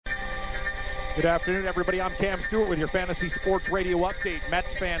Good afternoon, everybody. I'm Cam Stewart with your Fantasy Sports Radio update.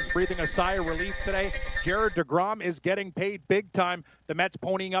 Mets fans breathing a sigh of relief today. Jared DeGrom is getting paid big time. The Mets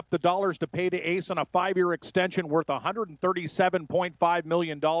ponying up the dollars to pay the ace on a 5-year extension worth $137.5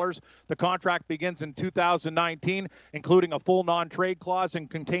 million. The contract begins in 2019, including a full non-trade clause, and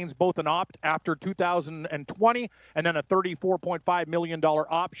contains both an opt after 2020 and then a $34.5 million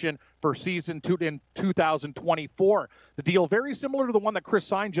option for season 2 in 2024. The deal very similar to the one that Chris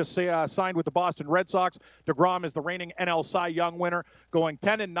Sign just signed with the Boston Red Sox. DeGrom is the reigning NL Cy Young winner, going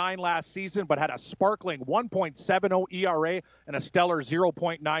 10-9 last season, but had a sparkling 1.70 ERA and a stellar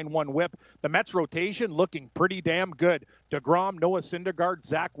 0.91 whip. The Mets rotation looking pretty damn good. DeGrom, Noah Syndergaard,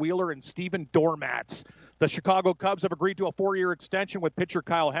 Zach Wheeler, and Steven Dormatz. The Chicago Cubs have agreed to a 4-year extension with pitcher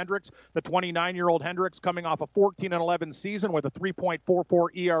Kyle Hendricks. The 29-year-old Hendricks coming off a 14-11 season with a 3.44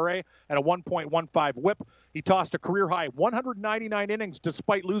 ERA and a 1.15 whip. He tossed a career-high 199 innings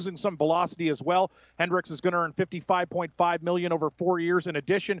despite losing some velocity as well. Hendricks is going to earn $55.5 million over 4 years in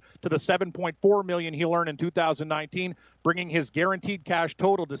addition to the $7.4 million he'll earn in 2019, bringing his guaranteed cash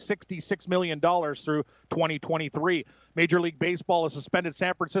total to $66 million through 2023. Major League Baseball has suspended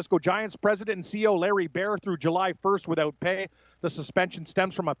San Francisco Giants president and CEO Larry Baer through July 1st without pay. The suspension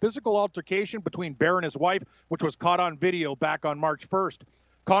stems from a physical altercation between Baer and his wife, which was caught on video back on March 1st.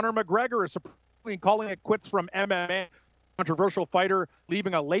 Conor McGregor is calling it quits from MMA. Controversial fighter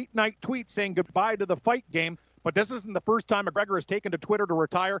leaving a late-night tweet saying goodbye to the fight game. But this isn't the first time McGregor has taken to Twitter to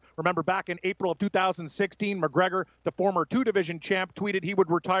retire. Remember, back in April of 2016, McGregor, the former two-division champ, tweeted he would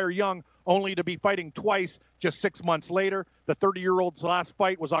retire young, only to be fighting twice just 6 months later. The 30-year-old's last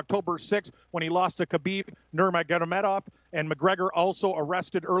fight was October 6th when he lost to Khabib Nurmagomedov. And McGregor also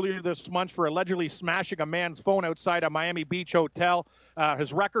arrested earlier this month for allegedly smashing a man's phone outside a Miami Beach hotel.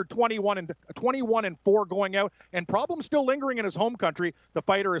 His record 21-4 going out, and problems still lingering in his home country. The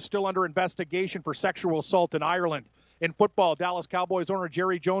fighter is still under investigation for sexual assault in Ireland. In football, Dallas Cowboys owner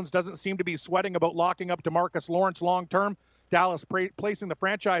Jerry Jones doesn't seem to be sweating about locking up DeMarcus Lawrence long-term. Dallas placing the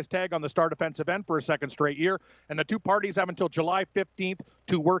franchise tag on the star defensive end for a second straight year, and the two parties have until July 15th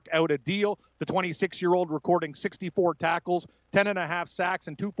to work out a deal. The 26-year-old recording 64 tackles, 10.5 sacks,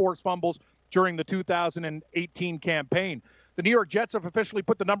 and 2 forced fumbles during the 2018 campaign. The New York Jets have officially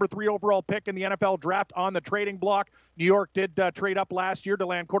put the number 3 overall pick in the NFL draft on the trading block. New York did trade up last year to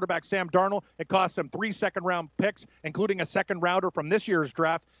land quarterback Sam Darnold. It cost them 3 second-round picks, including a second-rounder from this year's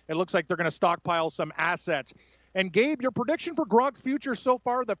draft. It looks like they're going to stockpile some assets. And Gabe, your prediction for Gronk's future so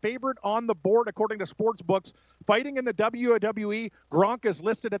far, the favorite on the board according to sports books. Fighting in the WWE, Gronk is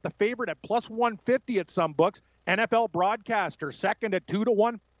listed at the favorite at plus 150 at some books. NFL broadcaster, second at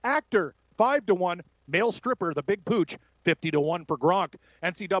 2-1. Actor, 5-1. Male stripper, the Big Pooch, 50-1 for Gronk.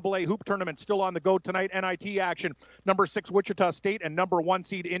 NCAA hoop tournament still on the go tonight. NIT action. Number 6 Wichita State and number 1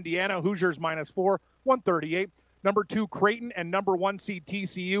 seed Indiana. Hoosiers -4, 138. Number 2 Creighton and number 1 seed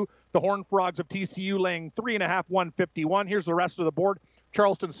TCU. The Horned Frogs of TCU laying 3.5, 151. Here's the rest of the board.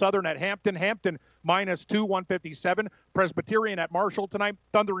 Charleston Southern at Hampton. Hampton -2, 157. Presbyterian at Marshall tonight.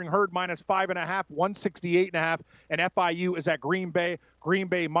 Thundering Herd -5.5, 168.5. And FIU is at Green Bay. Green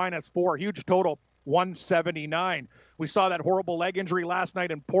Bay -4. Huge total. 179. We saw that horrible leg injury last night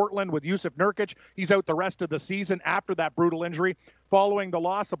in Portland with Yusuf Nurkic. He's out the rest of the season after that brutal injury. Following the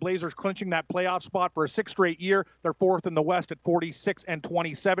loss, the Blazers clinching that playoff spot for a 6th straight year. They're 4th in the West at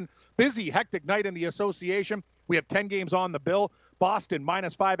 46-27. Busy, hectic night in the association. We have 10 games on the bill. Boston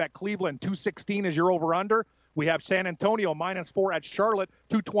 -5 at Cleveland, 216 is your over-under. We have San Antonio -4 at Charlotte,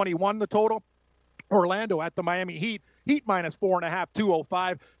 221 the total. Orlando at the Miami Heat. Heat -4.5,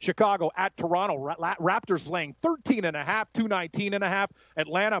 205. Chicago at Toronto. Raptors laying 13.5, 219.5.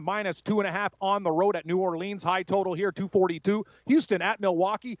 Atlanta -2.5 on the road at New Orleans. High total here, 242. Houston at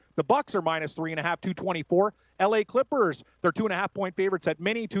Milwaukee. The Bucks are -3.5, 224. LA Clippers, they're 2.5-point favorites at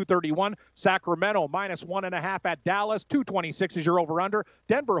Mini, 231. Sacramento -1.5 at Dallas, 226 is your over-under.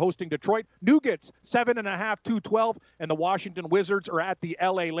 Denver hosting Detroit. Nuggets 7.5, 212. And the Washington Wizards are at the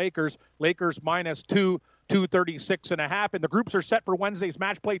LA Lakers. Lakers -2. 236.5. And the groups are set for Wednesday's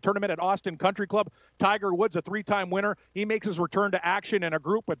match play tournament at Austin Country Club. Tiger Woods, a 3-time winner. He makes his return to action in a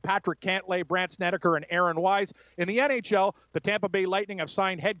group with Patrick Cantlay, Brandt Snedeker, and Aaron Wise. In the NHL, the Tampa Bay Lightning have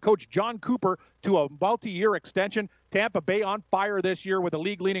signed head coach John Cooper to a multi-year extension. Tampa Bay on fire this year with the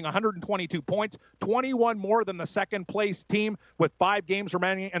league leading 122 points, 21 more than the second-place team with 5 games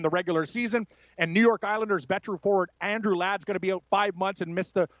remaining in the regular season. And New York Islanders veteran forward Andrew Ladd's going to be out 5 months and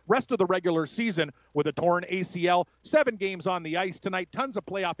miss the rest of the regular season with a torn ACL. 7 games on the ice tonight, tons of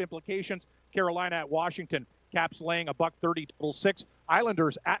playoff implications. Carolina at Washington. Caps laying $130, total 6.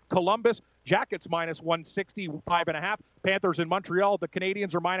 Islanders at Columbus. Jackets minus 160, 5.5. Panthers in Montreal. The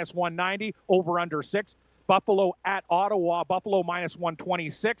Canadiens are minus 190, over under 6. Buffalo at Ottawa. Buffalo minus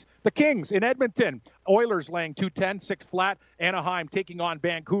 126. The Kings in Edmonton. Oilers laying 210, 6 flat. Anaheim taking on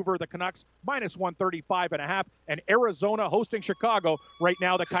Vancouver. The Canucks minus 135.5. And Arizona hosting Chicago. Right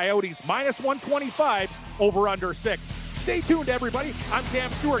now, the Coyotes minus 125, over under 6. Stay tuned, everybody. I'm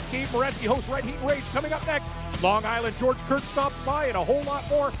Cam Stewart. Gabe Morency, host Red Heat and Rage. Coming up next, Long Island George Kurtz stops by, and a whole lot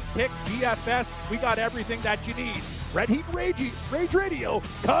more. Picks, DFS. We got everything that you need. Red Heat and Rage Radio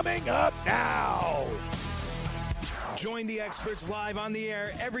coming up now. Join the experts live on the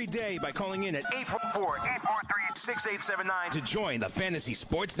air every day by calling in at 844-843-6879 to join the Fantasy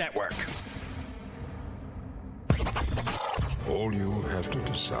Sports Network. All you have to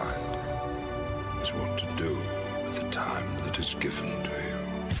decide is what to do with the time that is given to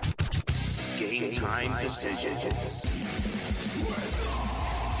you. Game time decisions.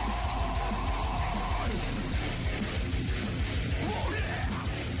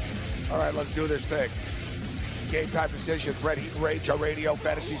 All right, let's do this thing. Game time decisions, Red Heat Rage Radio,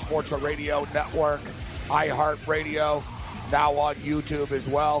 Fantasy Sports Radio Network, iHeartRadio, now on YouTube as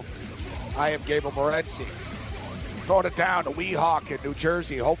well. I am Gabriel Morency. Throwing it down to Weehawken in New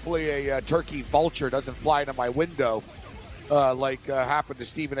Jersey. Hopefully a turkey vulture doesn't fly into my window like happened to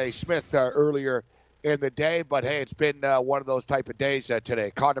Stephen A. Smith earlier in the day. But, hey, it's been one of those type of days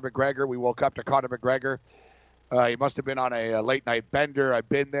today. Conor McGregor, we woke up to Conor McGregor. He must have been on a late-night bender. I've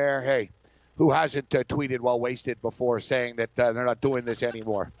been there. Hey. Who hasn't tweeted well wasted before saying that they're not doing this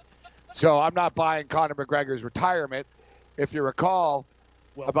anymore? So I'm not buying Conor McGregor's retirement. If you recall,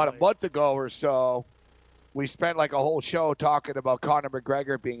 about a month ago or so, we spent like a whole show talking about Conor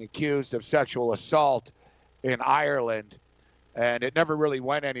McGregor being accused of sexual assault in Ireland, and it never really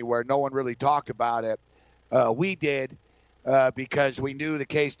went anywhere. No one really talked about it. We did because we knew the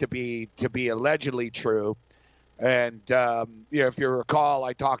case to be allegedly true. And, if you recall,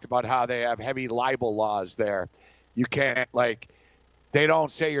 I talked about how they have heavy libel laws there. You can't, they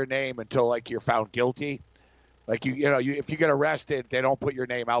don't say your name until, you're found guilty. If you get arrested, they don't put your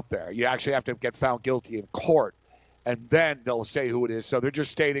name out there. You actually have to get found guilty in court, and then they'll say who it is. So they're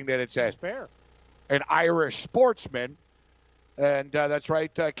just stating that it's an Irish sportsman. And that's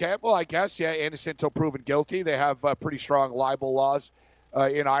right, Cam. Well, I guess, yeah, innocent until proven guilty. They have pretty strong libel laws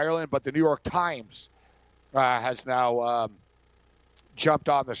in Ireland, but the New York Times has now jumped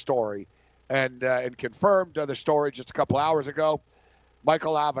on the story and confirmed the story just a couple hours ago.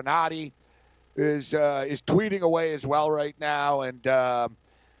 Michael Avenatti is tweeting away as well right now, and I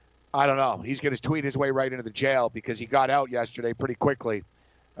don't know. He's going to tweet his way right into the jail because he got out yesterday pretty quickly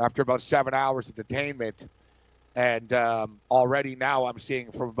after about 7 hours of detainment. And already now I'm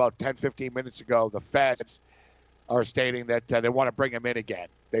seeing from about 10, 15 minutes ago, the feds are stating that they want to bring him in again.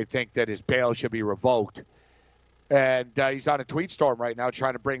 They think that his bail should be revoked. And he's on a tweet storm right now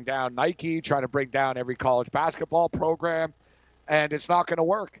trying to bring down Nike, trying to bring down every college basketball program. And it's not going to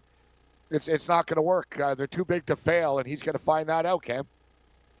work. It's not going to work. They're too big to fail, and he's going to find that out, Cam.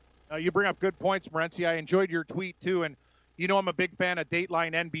 You bring up good points, Morency. I enjoyed your tweet, too. And, I'm a big fan of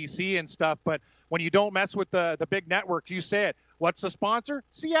Dateline NBC and stuff. But when you don't mess with the big networks, you say it. What's the sponsor?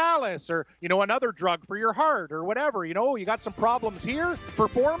 Cialis, or, another drug for your heart or whatever. You got some problems here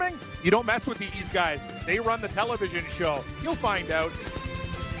performing. You don't mess with these guys. They run the television show. You'll find out.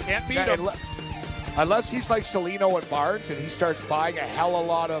 Can't beat them. Unless he's like Celino and Barnes and he starts buying a hell of a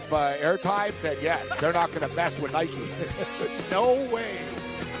lot of airtime, then, yeah, they're not going to mess with Nike. No way.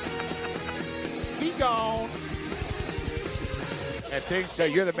 Be gone. And things say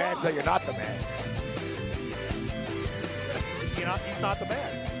you're the man until you're not the man. He's not the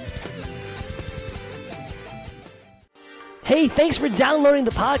man. Hey, thanks for downloading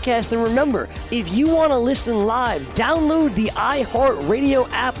the podcast. And remember, if you want to listen live, download the iHeartRadio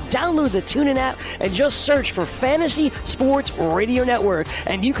app, download the TuneIn app, and just search for Fantasy Sports Radio Network,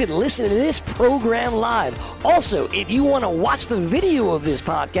 and you can listen to this program live. Also, if you want to watch the video of this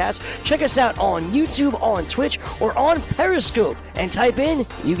podcast, check us out on YouTube, on Twitch, or on Periscope, and type in,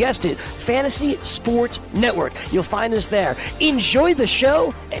 you guessed it, Fantasy Sports Network. You'll find us there. Enjoy the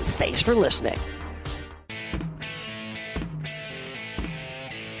show, and thanks for listening.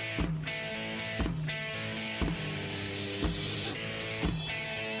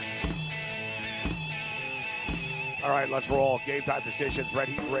 All right, let's roll. Game time decisions, Red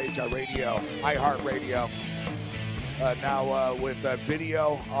Heat Rage Radio, iHeartRadio. Now with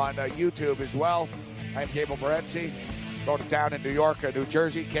video on YouTube as well. I'm Gabriel Morency. Throwing it down in New York, New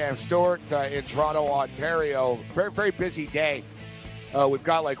Jersey. Cam Stewart in Toronto, Ontario. Very, very busy day We've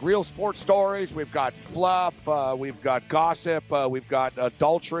got like real sports stories. We've got fluff. We've got gossip. We've got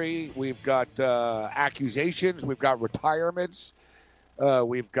adultery. We've got accusations. We've got retirements.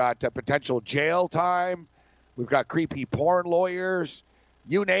 We've got potential jail time. We've got creepy porn lawyers.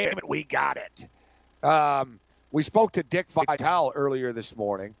 You name it, we got it. We spoke to Dick Vitale earlier this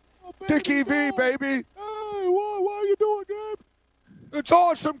morning. Oh, Dickie V, baby. Hey, what are you doing, Gabe? It's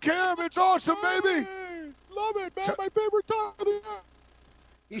awesome, Cam. It's awesome, baby. Hey, love it, man. My favorite time of the year.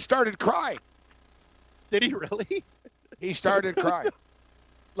 He started crying. Did he really? He started crying.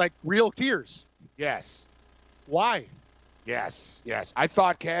 Like real tears? Yes. Why? Yes. I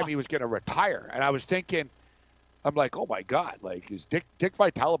thought, Cam, he was going to retire. And I was thinking, I'm like, oh, my God. Like, is Dick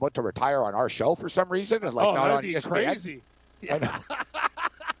Vitale about to retire on our show for some reason? And, like, not on ESPN? Crazy. Yeah.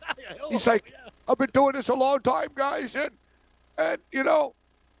 He's like, I've been doing this a long time, guys. And you know,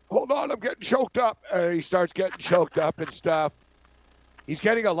 hold on, I'm getting choked up. And he starts getting choked up and stuff. He's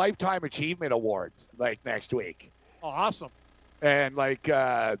getting a Lifetime Achievement Award, like, next week. Oh, awesome. And, like,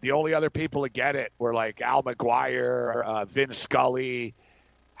 the only other people to get it were, like, Al McGuire, Vince Scully,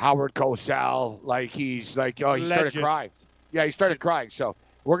 Howard Cosell. Like, he's like, oh, he started crying. Yeah, he started crying. So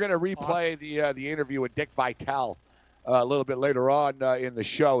we're going to replay the interview with Dick Vitale a little bit later on in the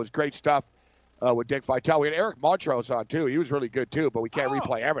show. It was great stuff with Dick Vitale. We had Eric Montrose on, too. He was really good, too, but we can't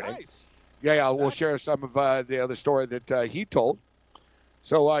replay everything. Nice. Yeah, we'll share some of the story that he told.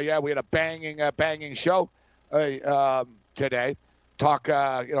 So, we had a banging show today. Talk,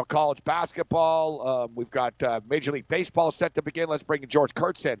 college basketball. We've got Major League Baseball set to begin. Let's bring George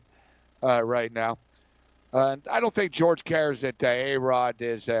Kurtz in right now. And I don't think George cares that A-Rod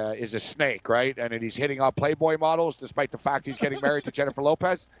is a snake, right? And that he's hitting on Playboy models, despite the fact he's getting married to Jennifer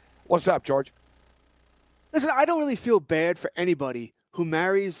Lopez. What's up, George? Listen, I don't really feel bad for anybody who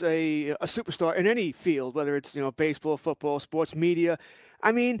marries a superstar in any field, whether it's baseball, football, sports media.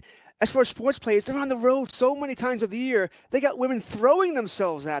 I mean, as far as sports players, they're on the road so many times of the year. They got women throwing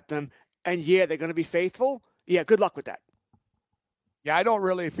themselves at them, and they're going to be faithful. Yeah, good luck with that. Yeah, I don't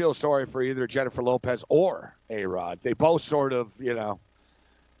really feel sorry for either Jennifer Lopez or A-Rod. They both sort of,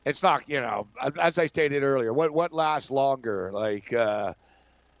 it's not, as I stated earlier, what lasts longer? Like, will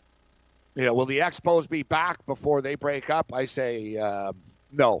the Expos be back before they break up? I say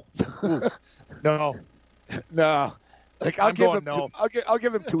no. No. No. Like, I'll give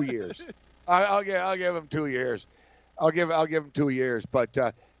him 2 years. I'll give him 2 years. I'll give him 2 years. But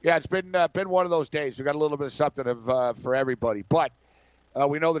it's been one of those days. We got a little bit of something for everybody. But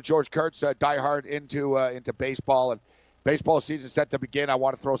we know that George Kurtz diehard into baseball, and baseball season set to begin. I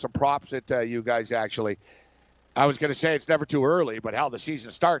want to throw some props at you guys. Actually, I was going to say it's never too early, but hell, the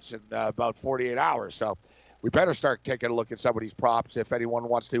season starts in about 48 hours. So we better start taking a look at some of these props if anyone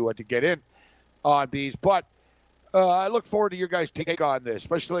wants to get in on these. But I look forward to your guys' take on this,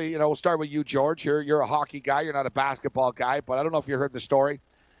 especially, we'll start with you, George. You're a hockey guy. You're not a basketball guy, but I don't know if you heard the story.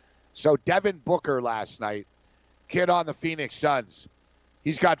 So Devin Booker last night, kid on the Phoenix Suns,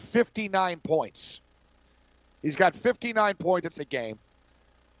 he's got 59 points. He's got 59 points in the game.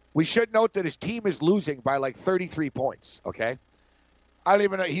 We should note that his team is losing by like 33 points, okay? I don't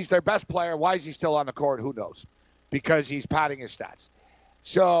even know. He's their best player. Why is he still on the court? Who knows? Because he's padding his stats.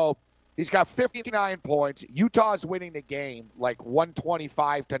 So he's got 59 points. Utah's winning the game like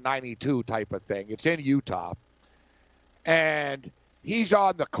 125-92 type of thing. It's in Utah. And he's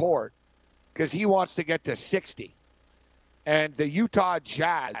on the court because he wants to get to 60. And the Utah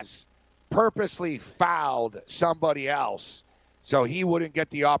Jazz purposely fouled somebody else so he wouldn't get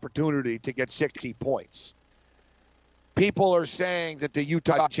the opportunity to get 60 points. People are saying that the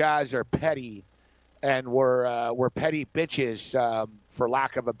Utah Jazz are petty and were petty bitches, for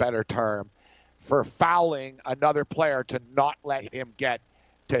lack of a better term, for fouling another player to not let him get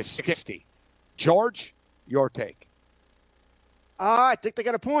to 60. George, your take. I think they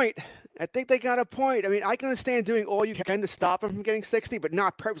got a point. I mean, I can understand doing all you can to stop him from getting 60, but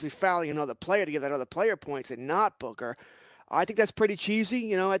not purposely fouling another player to give that other player points and not Booker. I think that's pretty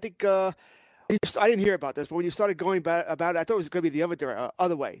cheesy. I think I didn't hear about this, but when you started going about it, I thought it was going to be the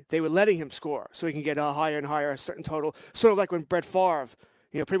other way. They were letting him score so he can get higher and higher, a certain total, sort of like when Brett Favre,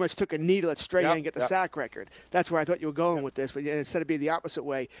 pretty much took a knee to let Stray and get the sack record. That's where I thought you were going with this, but instead of being the opposite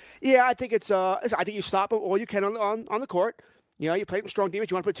way. Yeah, I think I think you stop him all you can on the court. You play some strong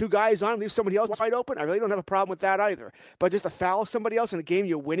defense. You want to put two guys on, leave somebody else wide open. I really don't have a problem with that either. But just to foul somebody else in a game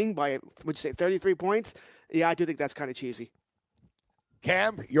you're winning by, would you say, 33 points? Yeah, I do think that's kind of cheesy.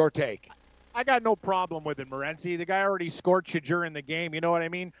 Cam, your take. I got no problem with it, Morency. The guy already scorched you during the game. You know what I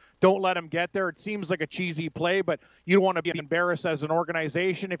mean? Don't let him get there. It seems like a cheesy play, but you don't want to be embarrassed as an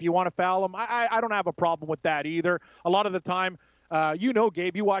organization if you want to foul him. I don't have a problem with that either. A lot of the time,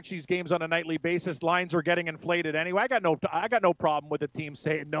 Gabe, you watch these games on a nightly basis. Lines are getting inflated anyway. I got no problem with the team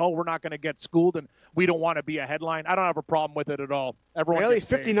saying, no, we're not going to get schooled and we don't want to be a headline. I don't have a problem with it at all. Everyone really?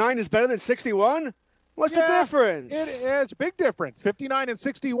 59 is better than 61? What's the difference? It's a big difference. 59 and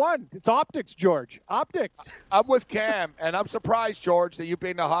 61. It's optics, George. Optics. I'm with Cam, and I'm surprised, George, that you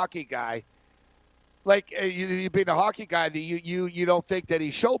being a hockey guy. Like, you being a hockey guy, that you don't think that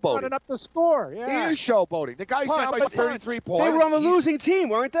he's showboating. Running up the score, yeah. He is showboating. The guy's down by 33 points. They were on the losing team,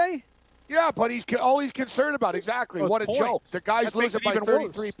 weren't they? Yeah, but he's always concerned about exactly. What a joke. The guy's losing by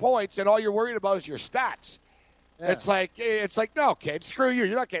 33 points, and all you're worried about is your stats. Yeah. It's like, no, kid, screw you.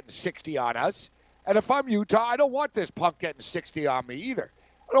 You're not getting 60 on us. And if I'm Utah, I don't want this punk getting 60 on me either.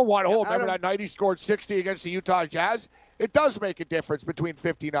 I don't want, remember that night he scored 60 against the Utah Jazz? It does make a difference between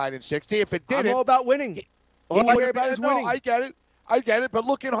 59 and 60. If it didn't, I'm all about winning. All I care about is winning. I get it. But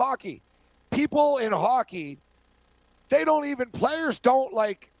look in hockey. People in hockey, players don't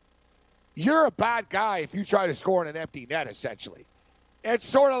like, you're a bad guy if you try to score in an empty net, essentially. It's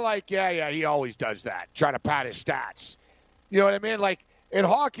sort of like, he always does that, trying to pad his stats. You know what I mean? Like, in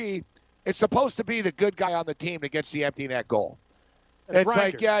hockey, it's supposed to be the good guy on the team that gets the empty net goal. It's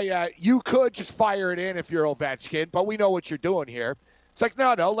like, you could just fire it in if you're Ovechkin, but we know what you're doing here. It's like,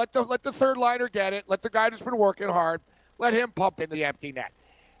 no, let the third liner get it. Let the guy that's been working hard, let him pump into the empty net.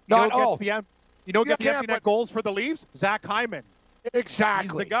 You know get the empty net goals for the Leafs? Zach Hyman. Exactly.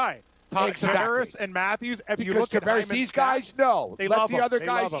 He's the guy. Tavares and Matthews. If you look at Hyman's these guys, no. They let love the him. other they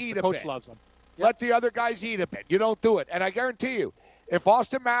guys love eat him. a The coach bit. loves him. Yep. Let the other guys eat a bit. You don't do it. And I guarantee you, if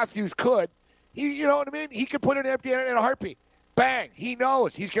Austin Matthews could, you know what I mean? He could put an empty net in a heartbeat. Bang. He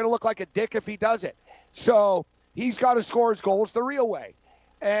knows he's going to look like a dick if he does it. So he's got to score his goals the real way.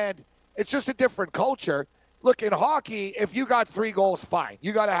 And it's just a different culture. Look, in hockey, if you got 3 goals, fine.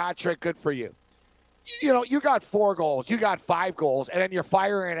 You got a hat trick, good for you. You got 4 goals, you got 5 goals, and then you're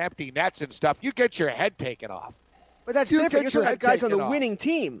firing empty nets and stuff. You get your head taken off. But that's different. You're talking about guys on the winning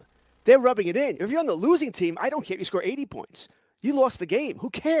team. They're rubbing it in. If you're on the losing team, I don't care if you score 80 points. You lost the game. Who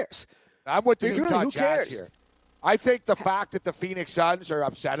cares? I'm with the Utah Jazz here. I think the fact that the Phoenix Suns are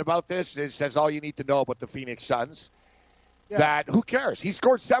upset about this says all you need to know about the Phoenix Suns. Yeah. That who cares? He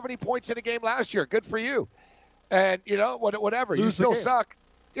scored 70 points in a game last year. Good for you. And, whatever. You still suck.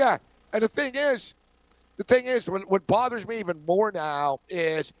 Yeah. And the thing is, what bothers me even more now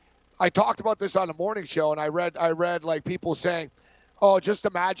is I talked about this on the morning show, and I read like people saying, oh, just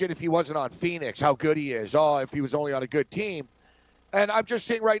imagine if he wasn't on Phoenix, how good he is. Oh, if he was only on a good team. And I'm just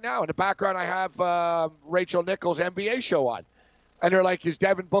seeing right now in the background, I have Rachel Nichols' NBA show on. And they're like, is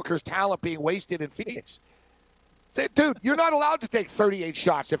Devin Booker's talent being wasted in Phoenix? Dude, you're not allowed to take 38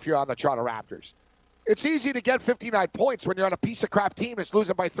 shots if you're on the Toronto Raptors. It's easy to get 59 points when you're on a piece of crap team that's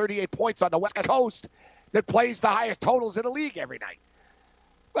losing by 38 points on the West Coast that plays the highest totals in the league every night.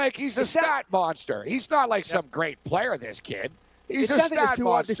 Like, he's a stat monster. He's not like some great player, this kid. He's a stat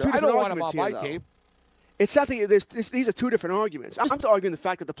monster. I don't want him on my team. It's something. These are two different arguments. I'm arguing the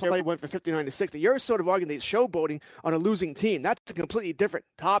fact that the player went from 59 to 60. You're sort of arguing that he's showboating on a losing team. That's a completely different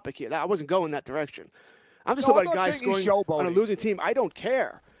topic here. I wasn't going that direction. I'm just talking about guys scoring on a losing team. I don't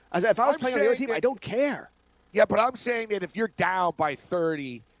care. If I was playing on the other team, I don't care. Yeah, but I'm saying that if you're down by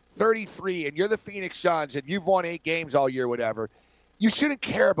 30, 33, and you're the Phoenix Suns and you've won 8 games all year, whatever, you shouldn't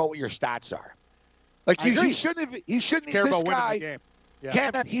care about what your stats are. Like he shouldn't have. He shouldn't care this about guy. winning the game.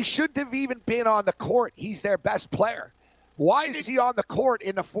 Yeah. He shouldn't have even been on the court. He's their best player. Why is he on the court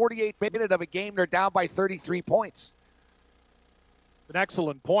in the 48th minute of a game they're down by 33 points? An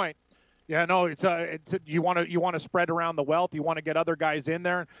excellent point. Yeah, no, you want to spread around the wealth. You want to get other guys in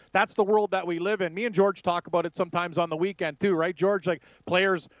there. That's the world that we live in. Me and George talk about it sometimes on the weekend too, right, George? Like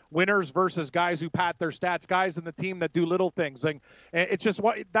players, winners versus guys who pat their stats, guys in the team that do little things. And it's just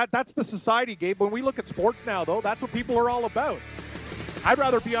that's the society, Gabe. When we look at sports now, though, that's what people are all about. I'd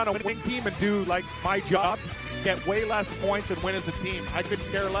rather be on a winning team and do like my job, get way less points and win as a team. I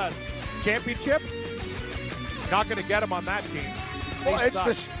couldn't care less. Championships, not going to get them on that team. Well,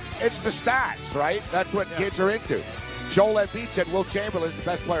 it's the stats, right? That's what kids are into. Joel Embiid said Wilt Chamberlain's the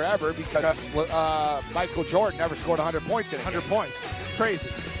best player ever because Michael Jordan never scored 100 points in a 100 game. points. It's crazy.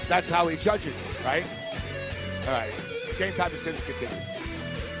 That's how he judges it, right? All right. Game Time Decisions continues.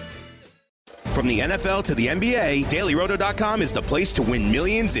 From the NFL to the NBA, DailyRoto.com is the place to win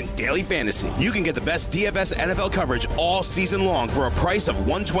millions in daily fantasy. You can get the best DFS NFL coverage all season long for a price of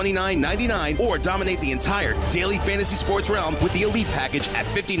 $129.99 or dominate the entire daily fantasy sports realm with the Elite Package at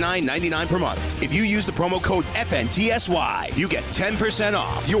 $59.99 per month. If you use the promo code FNTSY, you get 10%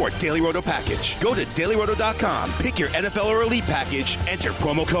 off your Daily Roto package. Go to DailyRoto.com, pick your NFL or Elite Package, enter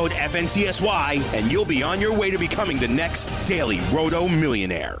promo code FNTSY, and you'll be on your way to becoming the next Daily Roto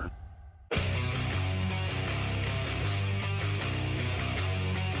millionaire.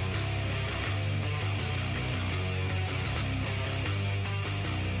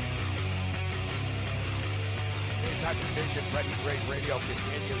 Decision, Ready Great Radio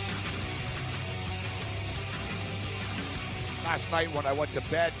continues. Last night when I went to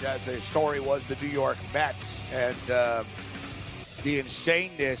bed, the story was the New York Mets and the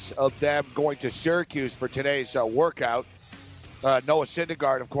insaneness of them going to Syracuse for today's workout. Noah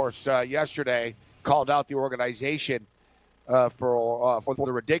Syndergaard, of course, yesterday called out the organization for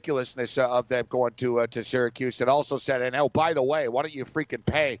the ridiculousness of them going to Syracuse, and also said, and oh, by the way, why don't you freaking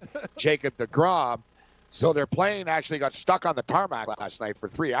pay Jacob deGrom? So their plane actually got stuck on the tarmac last night for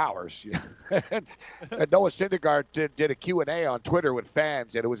 3 hours. and Noah Syndergaard did a Q&A on Twitter with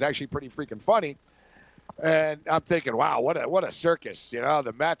fans, and it was actually pretty freaking funny. And I'm thinking, wow, what a circus,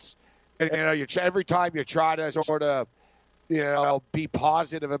 the Mets. Every time you try to sort of, be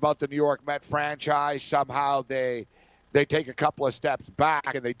positive about the New York Met franchise, somehow they take a couple of steps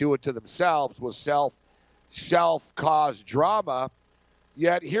back and they do it to themselves with self-caused drama.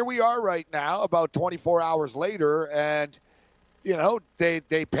 Yet here we are right now, about 24 hours later, and,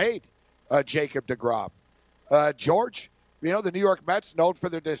 they paid Jacob deGrom. George, the New York Mets, known for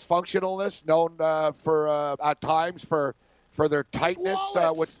their dysfunctionalness, known for at times for their tightness.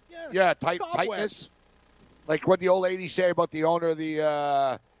 Tightness. Like what the old lady say about the owner of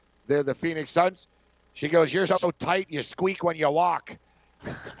the Phoenix Suns. She goes, "You're so tight, you squeak when you walk."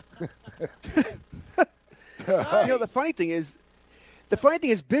 The funny thing is,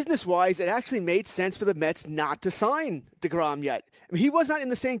 business-wise, it actually made sense for the Mets not to sign deGrom yet. I mean, he was not in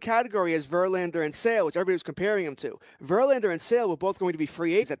the same category as Verlander and Sale, which everybody was comparing him to. Verlander and Sale were both going to be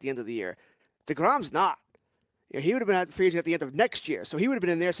free agents at the end of the year. deGrom's not. He would have been free agent at the end of next year, so he would have been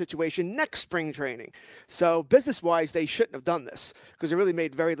in their situation next spring training. So business-wise, they shouldn't have done this because it really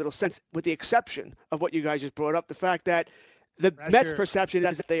made very little sense, with the exception of what you guys just brought up, the fact that the Mets' perception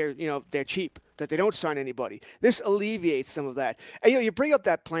is that they're cheap, that they don't sign anybody. This alleviates some of that. And you bring up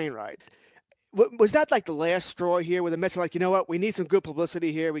that plane ride. Was that like the last straw here, where the Mets are like, you know what, we need some good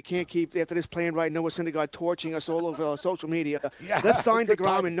publicity here. We can't keep after this plane ride Noah Syndergaard torching us all over social media. Yeah, let's sign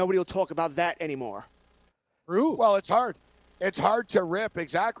deGrom and nobody will talk about that anymore. True. Well, it's hard. It's hard to rip.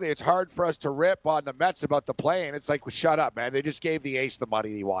 Exactly. It's hard for us to rip on the Mets about the plane. It's like, well, shut up, man. They just gave the ace the money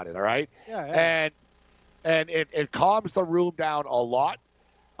he wanted. All right. Yeah. And it calms the room down a lot.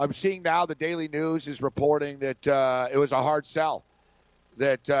 I'm seeing now the Daily News is reporting that it was a hard sell.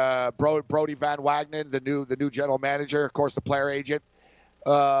 That Brodie Van Wagenen, the new general manager, of course, the player agent,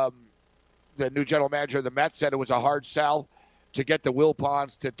 the new general manager of the Mets, said it was a hard sell to get the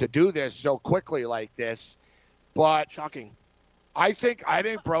Wilpons to do this so quickly like this. But shocking. I think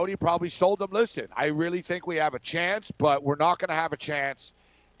Brodie probably sold them. Listen, I really think we have a chance, but we're not going to have a chance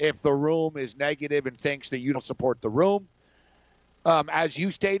if the room is negative and thinks that you don't support the room. As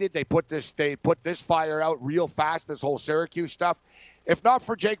you stated, they put this fire out real fast, this whole Syracuse stuff. If not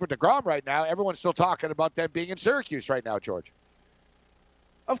for Jacob deGrom right now, everyone's still talking about them being in Syracuse right now, George.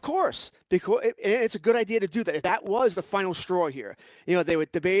 Of course, because it's a good idea to do that. If that was the final straw here, they were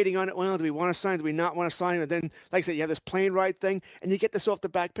debating on it. Well, do we want to sign? Do we not want to sign? And then, like I said, you have this plane ride thing, and you get this off the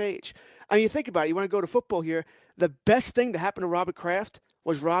back page. I mean, you think about it. You want to go to football here. The best thing to happen to Robert Kraft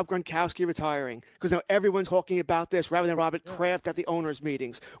was Rob Gronkowski retiring, because now everyone's talking about this rather than Robert Kraft at the owners'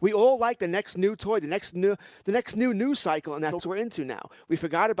 meetings. We all like the next new toy, the next new news cycle, and that's what we're into now. We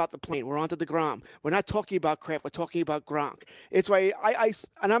forgot about the plane. We're on to deGrom. We're not talking about Kraft. We're talking about Gronk. It's why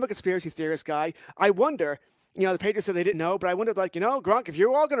and I'm a conspiracy theorist guy. I wonder, the Patriots said they didn't know, but I wondered, Gronk, if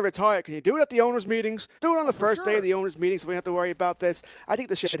you're all going to retire, can you do it at the owners' meetings? Do it on the first day of the owners' meetings so we don't have to worry about this. I think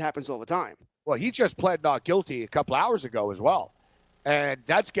this shit happens all the time. Well, he just pled not guilty a couple hours ago as well. And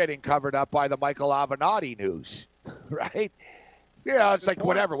that's getting covered up by the Michael Avenatti news, right? Yeah, it's like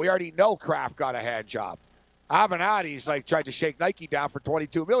whatever. We already know Kraft got a hand job. Avenatti's tried to shake Nike down for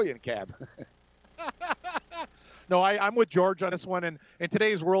 $22 million, Cam. No, I'm with George on this one. And in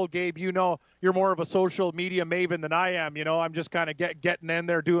today's world, Gabe, you know, you're more of a social media maven than I am. You know, I'm just kind of getting in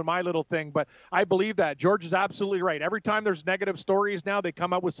there doing my little thing. But I believe that. George is absolutely right. Every time there's negative stories now, they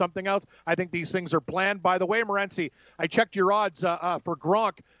come up with something else. I think these things are planned. By the way, Morency, I checked your odds for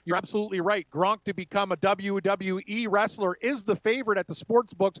Gronk. You're absolutely right. Gronk to become a WWE wrestler is the favorite at the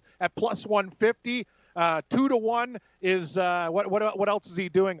sports books at plus 150. 2-1 is what else is he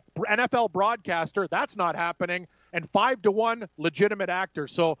doing? NFL broadcaster, that's not happening. And 5-1 legitimate actor.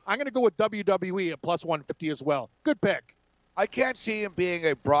 So I'm going to go with WWE at plus 150 as well. Good pick. I can't see him being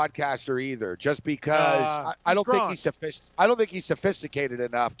a broadcaster either, just because I don't think he's sophisticated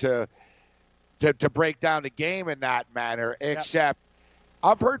enough to break down the game in that manner. Except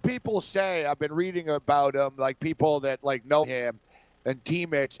I've heard people say, I've been reading about him, like people that like know him and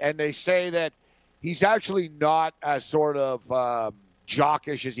teammates, and they say that he's actually not as sort of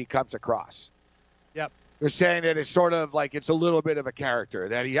jockish as he comes across. Yep. They're saying that it's sort of like it's a little bit of a character,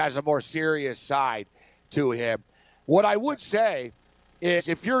 that he has a more serious side to him. What I would say is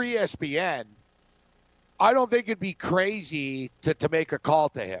if you're ESPN, I don't think it'd be crazy to make a call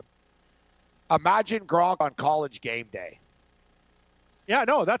to him. Imagine Gronk on College Game Day. Yeah,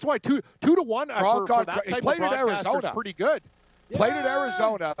 no, that's why 2-1 for that type he played of in Arizona. Is pretty good. Played in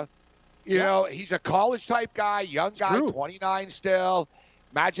Arizona. You know, he's a college-type guy, young guy, 29 still.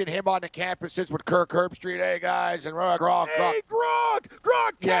 Imagine him on the campuses with Kirk Herbstreit, hey, guys, and Gronk. Hey,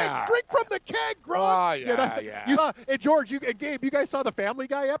 Gronk, keg, drink from the keg, Gronk. Oh, yeah. You saw, and George, and Gabe, you guys saw the Family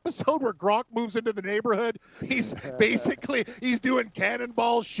Guy episode where Gronk moves into the neighborhood. He's he's doing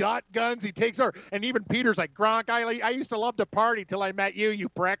cannonballs, shotguns. He takes her, and even Peter's like, Gronk, I used to love to party till I met you, you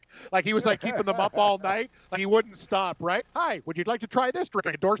prick. Like, he was like keeping them up all night. Like, he wouldn't stop, right? Hi, would you like to try this drink?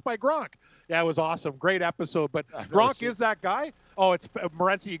 Endorsed by Gronk. Yeah, it was awesome. Great episode. But Gronk is that guy. Oh, it's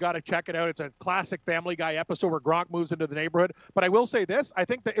Morency, you got to check it out. It's a classic Family Guy episode where Gronk moves into the neighborhood. But I will say this. I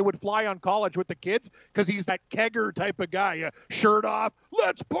think that it would fly on college with the kids because he's that kegger type of guy. Shirt off,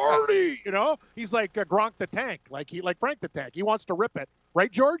 let's party, you know? He's like Gronk the Tank, like Frank the Tank. He wants to rip it.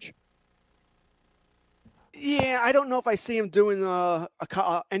 Right, George? Yeah, I don't know if I see him doing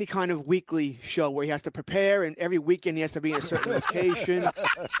any kind of weekly show where he has to prepare, and every weekend he has to be in a certain location.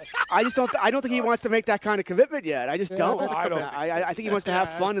 I don't think he wants to make that kind of commitment yet. I just don't. I think he wants to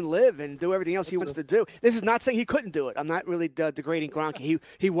have fun and live and do everything else he wants to do. This is not saying he couldn't do it. I'm not really degrading Gronk.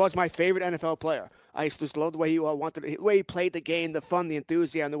 He was my favorite NFL player. I used to love the way he the way he played the game, the fun, the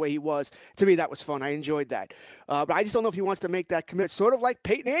enthusiasm, the way he was. To me, that was fun. I enjoyed that. But I just don't know if he wants to make that commitment. Sort of like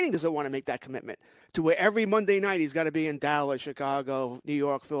Peyton Manning doesn't want to make that commitment to where every Monday night he's got to be in Dallas, Chicago, New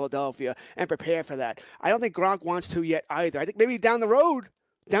York, Philadelphia, and prepare for that. I don't think Gronk wants to yet either. I think maybe down the road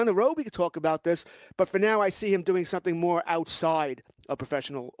we could talk about this. But for now, I see him doing something more outside of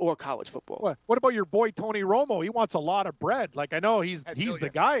professional or college football. What about your boy Tony Romo? He wants a lot of bread. Like, I know he's the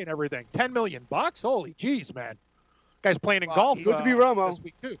guy and everything. $10 million? Holy jeez, man. Guy's playing in golf. Good to be Romo. This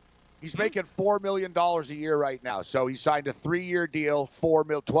week too. He's making $4 million a year right now. So he signed a 3-year deal,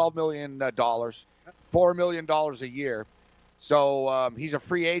 $12 million, $4 million a year. So he's a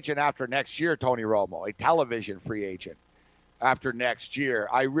free agent after next year, Tony Romo, a television free agent after next year.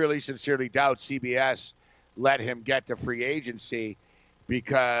 I really sincerely doubt CBS let him get to free agency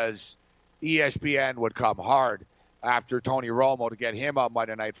because ESPN would come hard after Tony Romo to get him on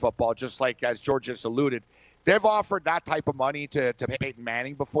Monday Night Football, just like as George just alluded. They've offered that type of money to Peyton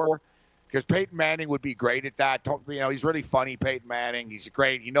Manning before because Peyton Manning would be great at that. You know, he's really funny, Peyton Manning. He's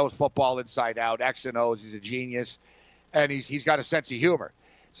great. He knows football inside out, X and O's. He's a genius, and he's got a sense of humor.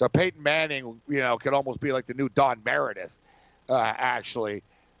 So Peyton Manning, you know, could almost be like the new Don Meredith, actually,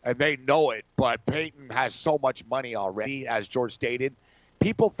 and they know it. But Peyton has so much money already, as George stated.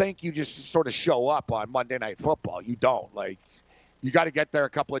 People think you just sort of show up on Monday Night Football. You don't. Like, you got to get there a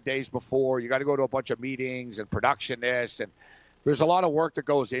couple of days before. You got to go to a bunch of meetings and production this, and there's a lot of work that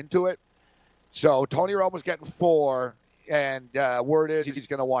goes into it. So Tony Romo's getting 4, and word is he's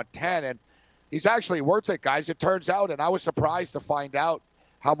going to want 10, and he's actually worth it, guys. It turns out, and I was surprised to find out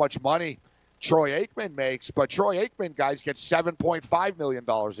how much money Troy Aikman makes, but Troy Aikman, guys, gets $7.5 million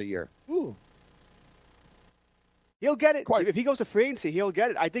a year. Ooh. He'll get it. If he goes to free agency, he'll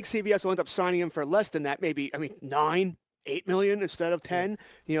get it. I think CBS will end up signing him for less than that, maybe, 9, $8 million instead of 10.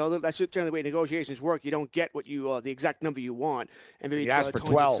 You know, that's just generally the way negotiations work. You don't get what you the exact number you want. And maybe he asked for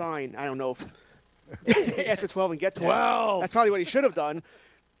Tony 12. Sign. I don't know if he asked for 12 and get 10. 12. That's probably what he should have done.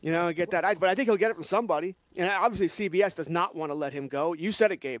 You know, get that. But I think he'll get it from somebody. And obviously CBS does not want to let him go. You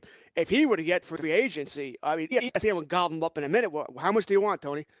said it, Gabe. If he were to get free agency, ESPN would gobble him up in a minute. Well, how much do you want,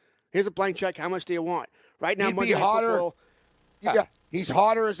 Tony? Here's a blank check. How much do you want? Right now, He'd be hotter. He's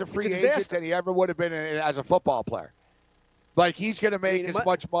hotter as a free agent than he ever would have been as a football player. Like, he's going to make as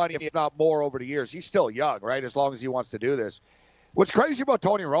much money, if not more, over the years. He's still young, right, as long as he wants to do this. What's crazy about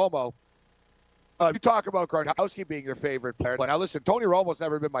Tony Romo, you talk about Gronkowski being your favorite player. Now, listen, Tony Romo's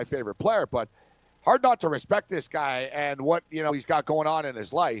never been my favorite player, but hard not to respect this guy and what, he's got going on in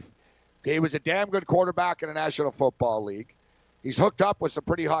his life. He was a damn good quarterback in the National Football League. He's hooked up with some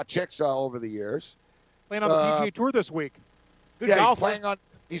pretty hot chicks over the years. Playing on the PGA Tour this week.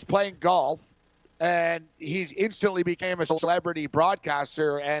 He's playing golf, and he instantly became a celebrity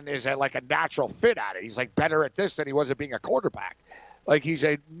broadcaster and is like a natural fit at it. He's like better at this than he was at being a quarterback. Like, he's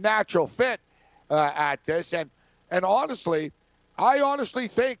a natural fit at this. And honestly, I honestly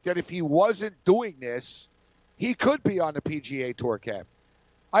think that if he wasn't doing this, he could be on the PGA Tour, Cam.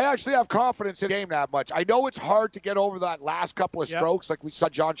 I actually have confidence in the game that much. I know it's hard to get over that last couple of strokes like we saw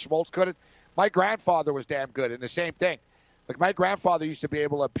John Schmaltz couldn't. My grandfather was damn good, and the same thing. Like, my grandfather used to be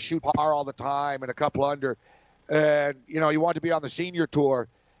able to shoot par all the time and a couple under. And, he wanted to be on the senior tour.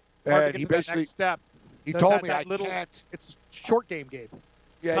 And he basically, he told me I can't. It's short game, Gabe.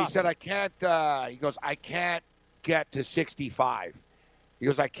 He said, I can't, he goes, I can't get to 65. He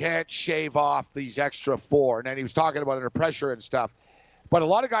goes, I can't shave off these extra 4. And then he was talking about under pressure and stuff. But a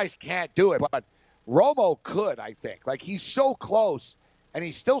lot of guys can't do it. But Romo could, I think. Like, he's so close, and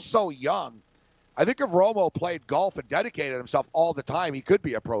he's still so young. I think if Romo played golf and dedicated himself all the time, he could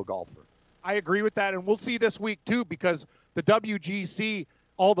be a pro golfer. I agree with that, and we'll see this week, too, because the WGC,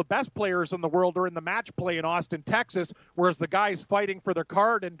 all the best players in the world are in the match play in Austin, Texas, whereas the guys fighting for their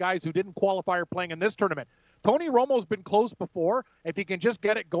card and guys who didn't qualify are playing in this tournament. Tony Romo's been close before. If he can just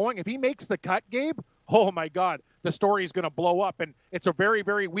get it going, if he makes the cut, Gabe, oh, my God, the story's going to blow up, and it's a very,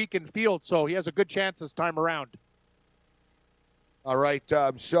 very weakened field, so he has a good chance this time around. All right,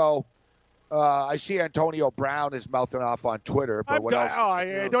 I see Antonio Brown is mouthing off on Twitter, but what else?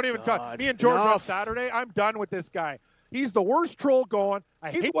 Don't even cut. Me and George on Saturday, I'm done with this guy. He's the worst troll going.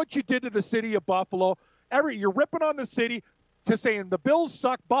 I hate what you did to the city of Buffalo. You're ripping on the city to saying the Bills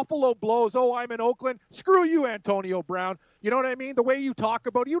suck, Buffalo blows, oh, I'm in Oakland. Screw you, Antonio Brown. You know what I mean? The way you talk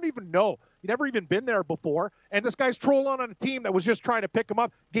about it, you don't even know. You've never even been there before. And this guy's trolling on a team that was just trying to pick him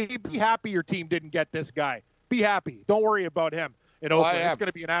up. Gabe, be happy your team didn't get this guy. Be happy. Don't worry about him. In Oakland, it's going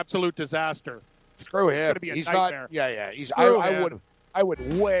to be an absolute disaster. Screw him. It's going to be a nightmare. I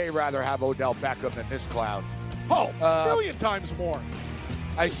would way rather have Odell Beckham than this clown. Oh, a million times more.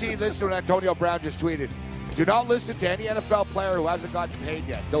 I see this when Antonio Brown just tweeted, do not listen to any NFL player who hasn't gotten paid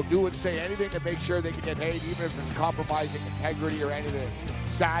yet. They'll do and say anything to make sure they can get paid, even if it's compromising integrity or anything.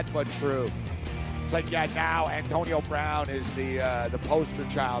 Sad but true. It's like, now Antonio Brown is the poster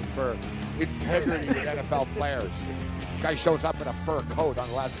child for integrity with NFL players. Guy shows up in a fur coat on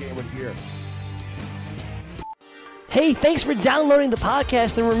the last game of the year. Hey, thanks for downloading the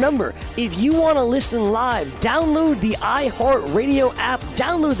podcast. And remember, if you want to listen live, download the iHeartRadio app,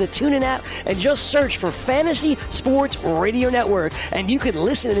 download the TuneIn app, and just search for Fantasy Sports Radio Network, and you can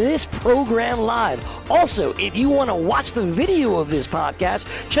listen to this program live. Also, if you want to watch the video of this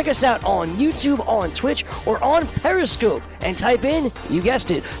podcast, check us out on YouTube, on Twitch, or on Periscope, and type in, you guessed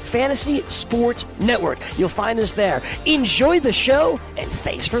it, Fantasy Sports Network. You'll find us there. Enjoy the show, and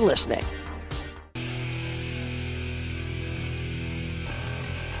thanks for listening.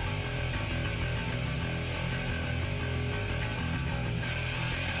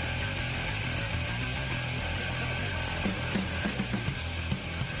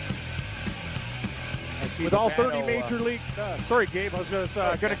 With all 30 major league, sorry, Gabe, I was going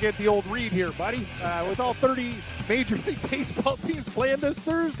to get the old read here, buddy. With all 30 major league baseball teams playing this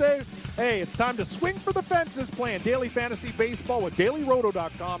Thursday, hey, it's time to swing for the fences playing daily fantasy baseball with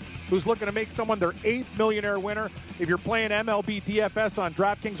DailyRoto.com, who's looking to make someone their 8th millionaire winner. If you're playing MLB DFS on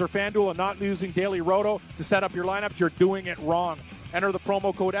DraftKings or FanDuel and not using Daily Roto to set up your lineups, you're doing it wrong. Enter the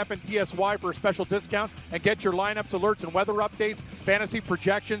promo code FNTSY for a special discount and get your lineups, alerts, and weather updates, fantasy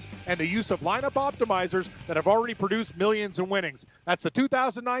projections, and the use of lineup optimizers that have already produced millions in winnings. That's the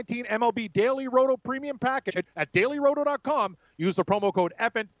 2019 MLB Daily Roto Premium Package at DailyRoto.com. Use the promo code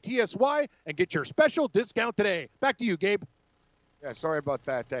FNTSY and get your special discount today. Back to you, Gabe. Yeah, sorry about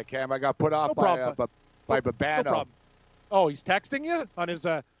that, Cam. I got put off by Babano. No problem. Oh, he's texting you on his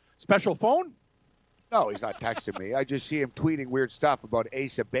special phone? No, he's not texting me. I just see him tweeting weird stuff about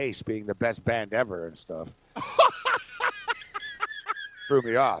Ace of Base being the best band ever and stuff. Threw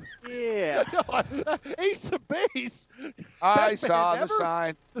me off. Yeah. Ace of Base. I saw the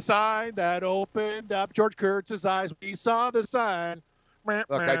sign. The sign that opened up George Kurtz's eyes. We saw the sign. Look,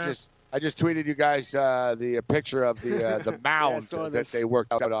 I just tweeted you guys the picture of the mound that they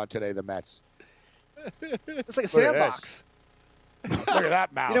worked out on today, the Mets. It's like a sandbox. Look at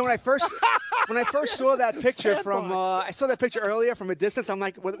that mouth. You know, when I first saw that picture I saw that picture earlier from a distance. I'm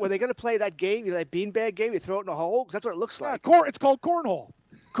like, were they going to play that game? You know, that beanbag game? You throw it in a hole? 'Cause that's what it looks like. It's called cornhole.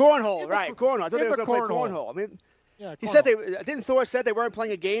 Cornhole, right? Cornhole. I thought they were going to play cornhole. I mean, he said Thor said they weren't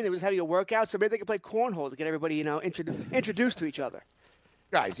playing a game. They were just having a workout, so maybe they could play cornhole to get everybody, you know, introduced to each other.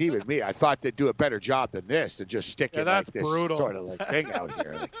 Guys, even me, I thought they'd do a better job than this and just stick it like this brutal. sort of like thing out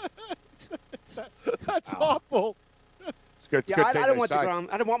here. Like, that's awful. It's good. Yeah, good I don't want DeGrom.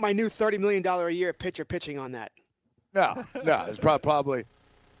 I don't want my new $30 million a year pitcher pitching on that. No, it's probably a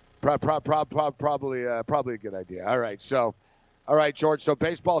good idea. All right, George. So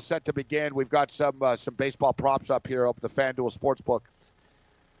baseball's set to begin. We've got some baseball props up here up at the FanDuel Sportsbook.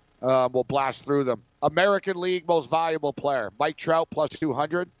 We'll blast through them. American League most valuable player: Mike Trout plus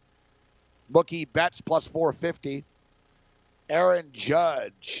 200, Mookie Betts plus 450, Aaron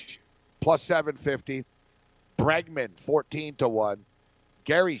Judge plus 750, Bregman 14-1,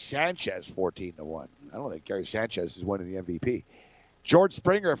 Gary Sanchez 14-1. I don't think Gary Sanchez is winning the MVP. George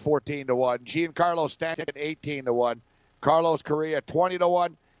Springer 14-1, Giancarlo Stanton 18-1, Carlos Correa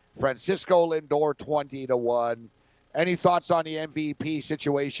 20-1, Francisco Lindor 20-1. Any thoughts on the MVP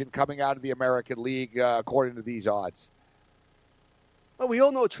situation coming out of the American League according to these odds? Well, we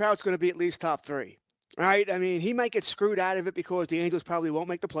all know Trout's going to be at least top 3, right? I mean, he might get screwed out of it because the Angels probably won't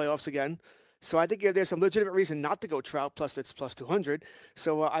make the playoffs again. So I think there's some legitimate reason not to go Trout, plus it's plus 200.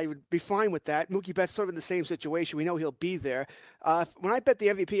 So I would be fine with that. Mookie Betts sort of in the same situation. We know he'll be there. When I bet the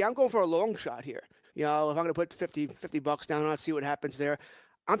MVP, I'm going for a long shot here. You know, if I'm going to put $50 down on it, see what happens there.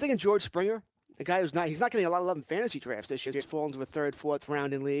 I'm thinking George Springer. A guy he's not getting a lot of love in fantasy drafts this year. He's fallen to the 3rd, 4th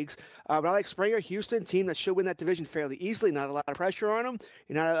round in leagues. But I like Springer, Houston, team that should win that division fairly easily. Not a lot of pressure on them.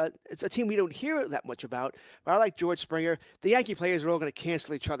 It's a team we don't hear that much about. But I like George Springer. The Yankee players are all going to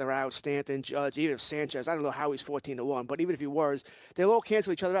cancel each other out. Stanton, Judge, even if Sanchez. I don't know how he's 14-1, but even if he was, they'll all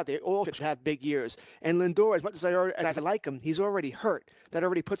cancel each other out. They all should have big years. And Lindor, as much as I like him, he's already hurt. That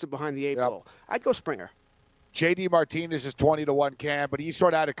already puts him behind the 8 ball. I'd go Springer. J.D. Martinez is 20-1, Cam, but he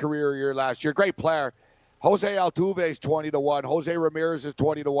sort of had a career year last year. Great player. Jose Altuve is 20-1. Jose Ramirez is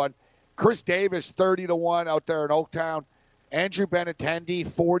 20-1. Chris Davis 30-1 out there in Oaktown. Andrew Benintendi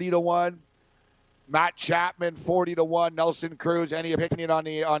 40-1. Matt Chapman 40-1. Nelson Cruz. Any opinion on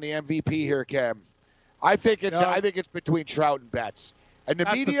the MVP here, Cam? I think it's between Trout and Betts. And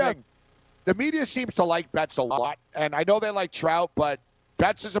the media seems to like Betts a lot. And I know they like Trout, but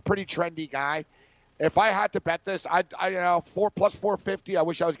Betts is a pretty trendy guy. If I had to bet this, I'd 4 plus 450. I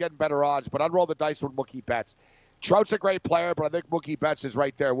wish I was getting better odds, but I'd roll the dice with Mookie Betts. Trout's a great player, but I think Mookie Betts is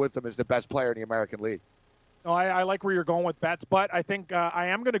right there with him as the best player in the American League. No, I like where you're going with Betts, but I think I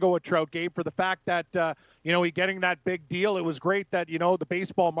am going to go with Trout, Gabe, for the fact that, he's getting that big deal. It was great that, the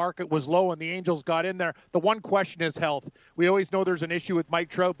baseball market was low and the Angels got in there. The one question is health. We always know there's an issue with Mike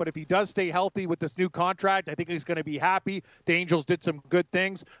Trout, but if he does stay healthy with this new contract, I think he's going to be happy. The Angels did some good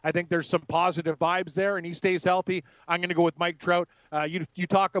things. I think there's some positive vibes there, and he stays healthy. I'm going to go with Mike Trout. You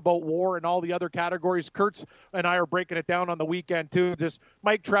talk about WAR and all the other categories. Kurtz and I are breaking it down on the weekend, too. Just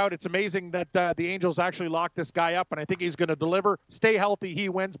Mike Trout, it's amazing that the Angels actually locked this guy up, and I think he's going to deliver. Stay healthy, he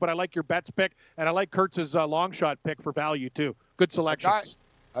wins, but I like your Betts pick, and I like Kurtz's long shot pick for value, too. Good selections.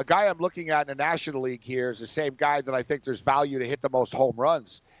 A guy I'm looking at in the National League here is the same guy that I think there's value to hit the most home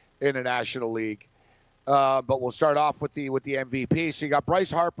runs in the National League. But we'll start off with the MVP. So you got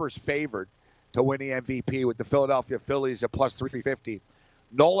Bryce Harper's favored to win the MVP with the Philadelphia Phillies at plus 350.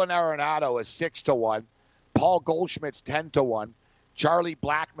 Nolan Arenado is 6-1. Paul Goldschmidt's 10-1. Charlie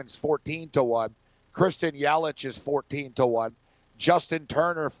Blackmon's 14-1. Kristen Yelich is 14-1. Justin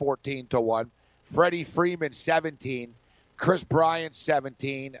Turner 14-1. Freddie Freeman 17. Chris Bryant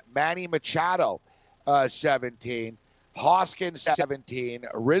 17. Manny Machado 17. Hoskins 17.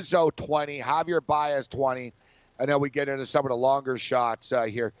 Rizzo 20. Javier Baez 20. And then we get into some of the longer shots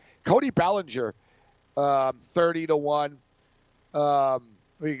here. Cody Bellinger 30-1.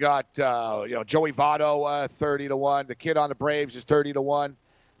 We got Joey Votto 30-1. The kid on the Braves is 30-1.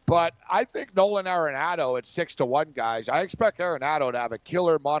 But I think Nolan Arenado at 6-1, guys. I expect Arenado to have a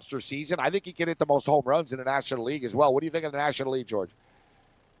killer monster season. I think he can hit the most home runs in the National League as well. What do you think of the National League, George?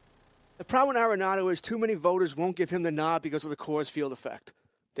 The problem with Arenado is too many voters won't give him the nod because of the Coors Field effect.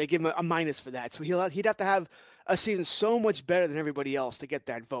 They give him a minus for that. So he'd have to have a season so much better than everybody else to get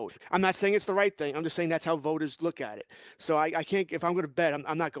that vote. I'm not saying it's the right thing. I'm just saying that's how voters look at it. So I can't. If I'm going to bet,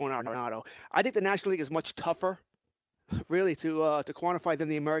 I'm not going Arenado. I think the National League is much tougher really, to quantify than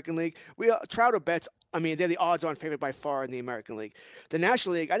the American League. Trout or Betts, I mean, they're the odds-on favorite by far in the American League. The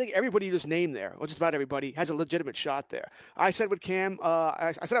National League, I think everybody you just named there, or just about everybody, has a legitimate shot there. I said with Cam,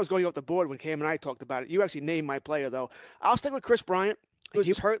 I said I was going off the board when Cam and I talked about it. You actually named my player, though. I'll stick with Chris Bryant. He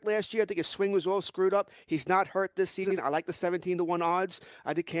was hurt last year. I think his swing was all screwed up. He's not hurt this season. I like the 17-1 odds.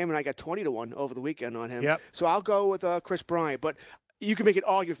 I think Cam and I got 20-1 over the weekend on him. Yep. So I'll go with Chris Bryant. But you can make an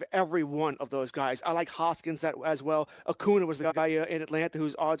argument for every one of those guys. I like Hoskins as well. Acuna was the guy in Atlanta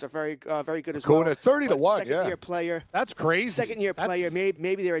whose odds are very good as well. Acuna, 30-1, Second-year player. That's crazy. Second-year player.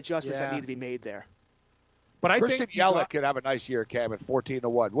 Maybe there are adjustments that need to be made there. But I Christian think Yelich could have a nice year, Cam, at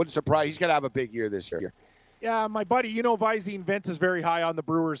 14-1. Wouldn't surprise. He's going to have a big year this year. Yeah, my buddy, Visine Vince is very high on the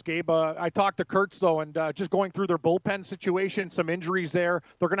Brewers, Gabe. I talked to Kurtz, though, and just going through their bullpen situation, some injuries there.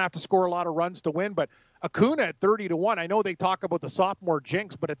 They're going to have to score a lot of runs to win. But Acuna at 30-1, I know they talk about the sophomore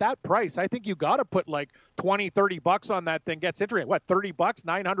jinx, but at that price, I think you got to put like $20-$30 on that thing. Gets interesting. What, $30,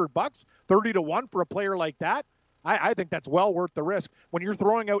 $900? 30-1 for a player like that? I think that's well worth the risk. When you're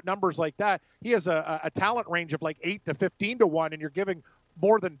throwing out numbers like that, he has a talent range of like 8 to 15-1, and you're giving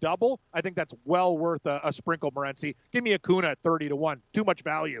more than double. I think that's well worth a sprinkle, Morency. Give me Acuna at 30-1. Too much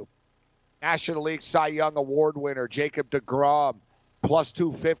value. National League Cy Young Award winner Jacob deGrom, plus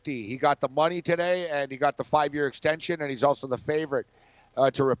 250. He got the money today, and he got the 5-year extension, and he's also the favorite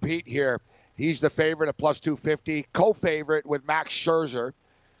to repeat here. He's the favorite at plus 250. Co-favorite with Max Scherzer.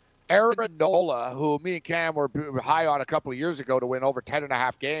 Aaron Nola, who me and Cam were high on a couple of years ago to win over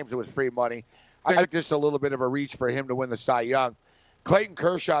 10.5 games. It was free money. I think this is a little bit of a reach for him to win the Cy Young. Clayton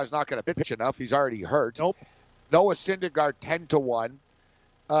Kershaw is not going to pitch enough. He's already hurt. Nope. Noah Syndergaard,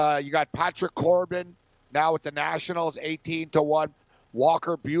 10-1. You got Patrick Corbin now with the Nationals, 18-1.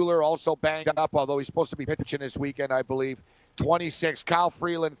 Walker Buehler also banged up, although he's supposed to be pitching this weekend, I believe. 26. Kyle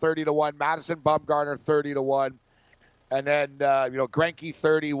Freeland, 30-1. Madison Bumgarner, 30-1. And then, Greinke,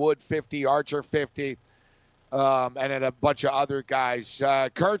 30. Wood, 50. Archer, 50. And then a bunch of other guys.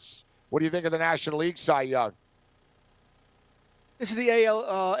 Kurtz, what do you think of the National League Cy Young? This is the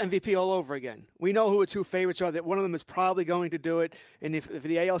AL MVP all over again. We know who the two favorites are. That one of them is probably going to do it. And if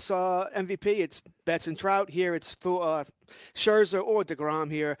the AL saw MVP, it's Betts and Trout. Here it's Scherzer or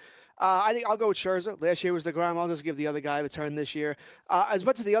DeGrom here. I think I'll go with Scherzer. Last year was DeGrom. I'll just give the other guy a turn this year. As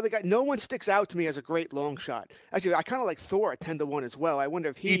much as the other guy, no one sticks out to me as a great long shot. Actually, I kind of like Thor at 10-1 as well. I wonder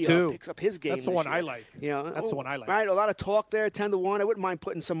if he picks up his game. That's the one I like. That's the one I like. Right, a lot of talk there, 10-1. I wouldn't mind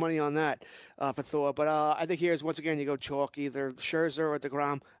putting some money on that for Thor. But I think here's, once again, you go chalk, either Scherzer or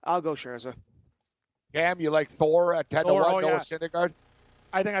DeGrom. I'll go Scherzer. Cam, you like Thor at 10-1, Noah Syndergaard?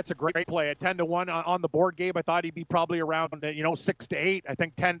 I think that's a great play. At 10-1 on the board, Gabe, I thought he'd be probably around 6 to 8. I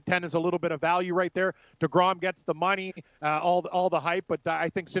think 10 is a little bit of value right there. DeGrom gets the money, all the hype, but I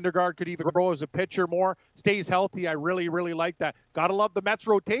think Syndergaard could even grow as a pitcher more. Stays healthy. I really, really like that. Gotta love the Mets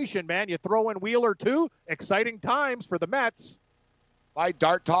rotation, man. You throw in Wheeler too. Exciting times for the Mets. My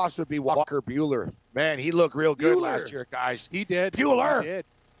dart toss would be Walker Buehler. Man, he looked real good last year, guys. He did. Buehler.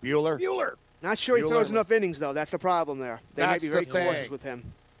 Not sure he throws enough innings, though. That's the problem there. They might be very cautious with him.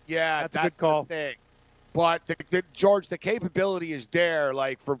 Yeah, that's a good call. The thing. But, George, the capability is there,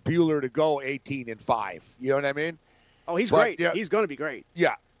 like, for Buehler to go 18-5. You know what I mean? Oh, he's great. Yeah. He's going to be great.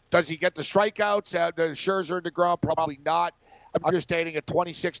 Yeah. Does he get the strikeouts? Scherzer and DeGrom, probably not. I'm understating at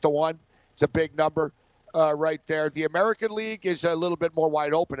 26-1. It's a big number right there. The American League is a little bit more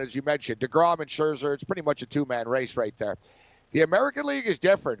wide open, as you mentioned. DeGrom and Scherzer, it's pretty much a two-man race right there. The American League is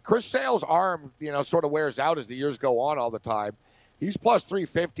different. Chris Sale's arm, sort of wears out as the years go on all the time. He's plus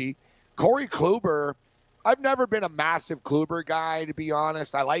 350. Corey Kluber, I've never been a massive Kluber guy, to be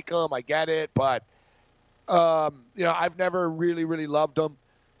honest. I like him. I get it. But, I've never really, really loved him.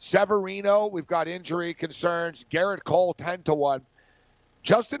 Severino, we've got injury concerns. Garrett Cole, 10-1.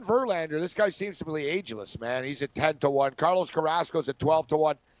 Justin Verlander, this guy seems to be ageless, man. He's at 10-1. Carlos Carrasco's at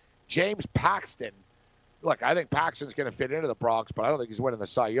 12-1. James Paxton. Look, I think Paxton's going to fit into the Bronx, but I don't think he's winning the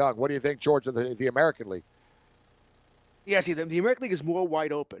Cy Young. What do you think, George, of the American League? Yeah, see, the American League is more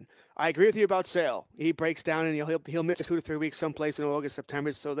wide open. I agree with you about Sale. He breaks down, and he'll miss 2 to 3 weeks someplace in August,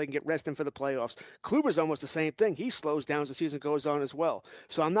 September, so they can get resting for the playoffs. Kluber's almost the same thing. He slows down as the season goes on as well.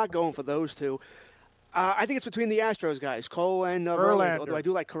 So I'm not going for those two. I think it's between the Astros guys, Cole and Verlander, although I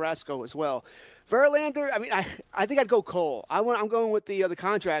do like Carrasco as well. Verlander, I think I'd go Cole. I'm going with the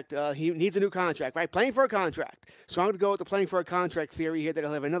contract. He needs a new contract, right? Playing for a contract. So I'm going to go with the playing for a contract theory here that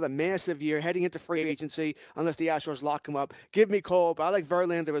he'll have another massive year heading into free agency unless the Astros lock him up. Give me Cole, but I like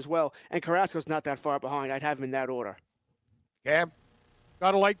Verlander as well. And Carrasco's not that far behind. I'd have him in that order. Cam?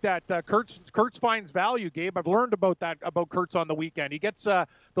 Gotta like that. Kurtz finds value, Gabe. I've learned about Kurtz on the weekend. He gets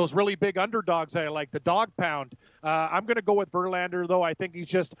those really big underdogs that I like, the dog pound. I'm going to go with Verlander, though. I think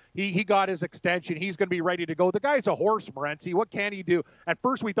he got his extension. He's going to be ready to go. The guy's a horse, Morency. What can he do? At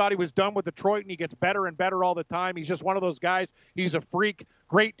first, we thought he was done with Detroit, and he gets better and better all the time. He's just one of those guys. He's a freak.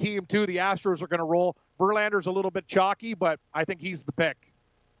 Great team, too. The Astros are going to roll. Verlander's a little bit chalky, but I think he's the pick.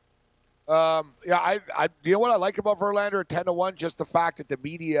 I you know what I like about Verlander at 10-1? Just the fact that the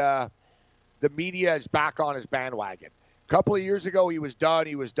media is back on his bandwagon. A couple of years ago, he was done.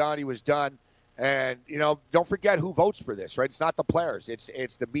 And, don't forget who votes for this, right? It's not the players.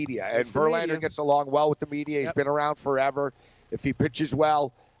 It's the media. And Verlander gets along well with the media. He's been around forever. If he pitches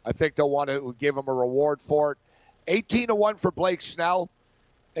well, I think they'll want to give him a reward for it. 18-1 for Blake Snell.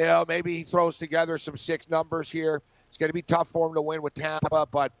 Maybe he throws together some 6 numbers here. It's going to be tough for him to win with Tampa,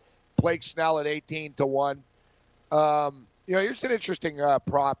 but Blake Snell at 18-1. Here's an interesting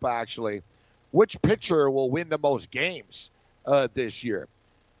prop, actually. Which pitcher will win the most games this year?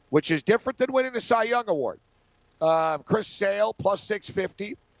 Which is different than winning the Cy Young Award. Chris Sale, plus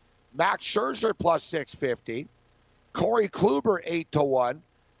 650. Max Scherzer, plus 650. Corey Kluber, 8-1.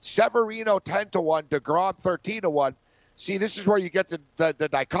 Severino, 10-1. DeGrom, 13-1. See, this is where you get the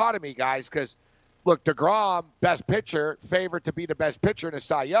dichotomy, guys, because look, DeGrom, best pitcher, favored to be the best pitcher in a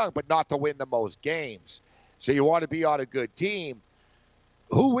Cy Young, but not to win the most games. So you want to be on a good team.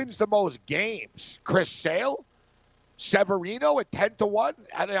 Who wins the most games? Chris Sale? Severino at 10-1?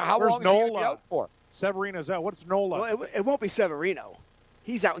 How long is he going to be out for? Severino's out. What's Nola? Well, it won't be Severino.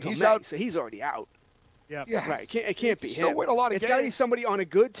 He's out until May, so he's already out. Yeah. Right. It can't be him. Win a lot of it's got to be somebody on a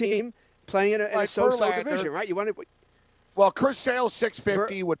good team playing in a so-so division, right? Well, Chris Sale's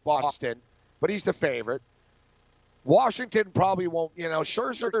 650 with Boston, but he's the favorite. Washington probably won't,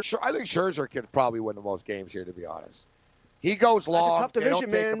 Scherzer. I think Scherzer can probably win the most games here, to be honest. He goes long. That's a tough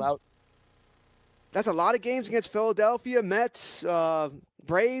division, man. That's a lot of games against Philadelphia, Mets,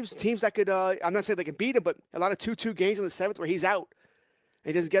 Braves, teams that could, I'm not saying they can beat him, but a lot of 2-2 games in the 7th where he's out.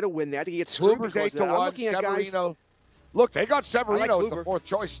 He doesn't get a win there. I think he gets screwed. Kluber's 8-1. Severino. Look, they got Severino as the 4th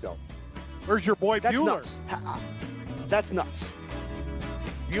choice still. Where's your boy That's Bueller? Nuts. That's nuts.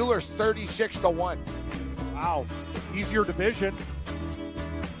 Bueller's 36-1. Wow. Easier division.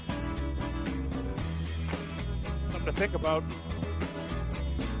 Something to think about.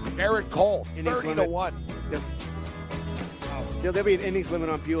 Garrett Cole, 30-1. Yep. Wow. There'll be an innings limit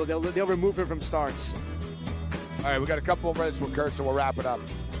on Bueller. They'll remove him from starts. All right, we got a couple of minutes with Kurtz, and we'll wrap it up.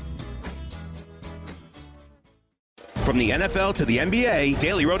 From the NFL to the NBA,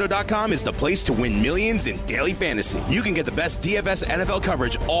 DailyRoto.com is the place to win millions in daily fantasy. You can get the best DFS NFL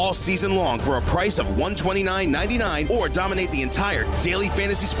coverage all season long for a price of $129.99 or dominate the entire daily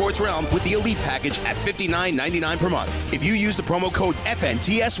fantasy sports realm with the Elite Package at $59.99 per month. If you use the promo code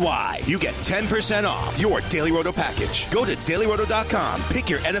FNTSY, you get 10% off your Daily Roto package. Go to DailyRoto.com, pick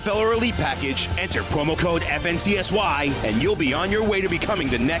your NFL or Elite Package, enter promo code FNTSY, and you'll be on your way to becoming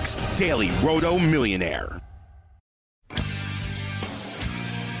the next Daily Roto millionaire.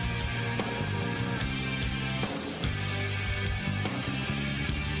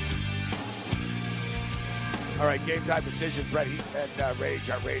 All right, Game Time Decisions, Red Heat and Rage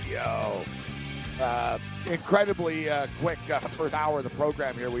on radio. Incredibly quick first hour of the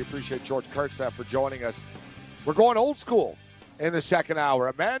program here. We appreciate George Kurtz for joining us. We're going old school in the second hour.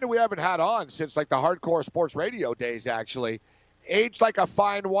 A man that we haven't had on since like the hardcore sports radio days, actually. Aged like a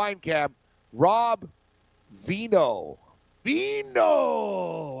fine wine, Cam. Rob Vino.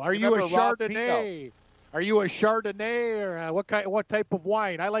 Are you a Chardonnay? Are you a Chardonnay or what type of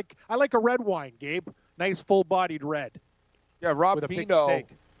wine? I like a red wine, Gabe. Nice full-bodied red. Yeah, Rob Vino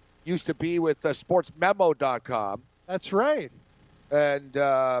used to be with sportsmemo.com. That's right. And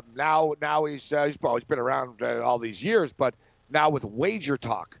now he's been around all these years, but now with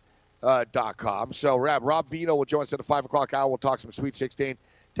wagertalk.com. So Rob Vino will join us at the 5 o'clock hour. We'll talk some Sweet 16.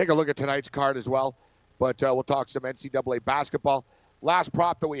 Take a look at tonight's card as well. But we'll talk some NCAA basketball. Last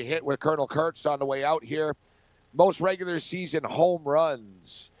prop that we hit with Colonel Kurtz on the way out here. Most regular season home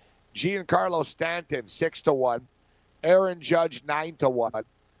runs. Giancarlo Stanton, 6-1. Aaron Judge, 9-1.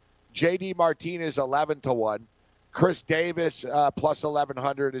 J.D. Martinez, 11-1. Chris Davis, plus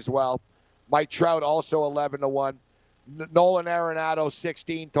 1,100 as well. Mike Trout, also 11-1. Nolan Arenado,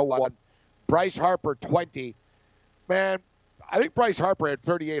 16-1. Bryce Harper, 20. Man, I think Bryce Harper had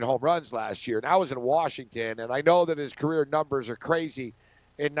 38 home runs last year, and I was in Washington, and I know that his career numbers are crazy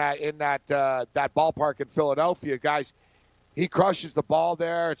in that ballpark in Philadelphia. Guys, he crushes the ball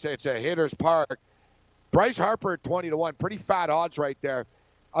there. It's a hitter's park. Bryce Harper at 20-1, pretty fat odds right there.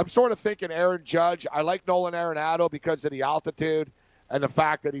 I'm sort of thinking Aaron Judge. I like Nolan Arenado because of the altitude. and the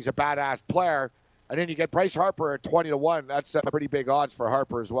fact that he's a badass player. And then you get Bryce Harper at 20-1. That's pretty big odds for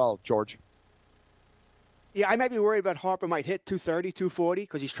Harper as well, George. Yeah, I might be worried about Harper might hit 230, 240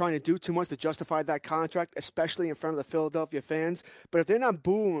 because he's trying to do too much to justify that contract, especially in front of the Philadelphia fans. But if they're not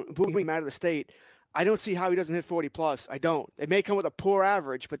booing him out of the state, I don't see how he doesn't hit 40+. I don't. It may come with a poor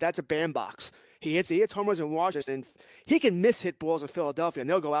average, but that's a bandbox. He hits home runs in Washington. He can miss hit balls in Philadelphia, and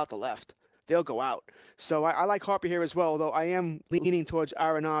they'll go out the left. They'll go out. So I like Harper here as well, although I am leaning towards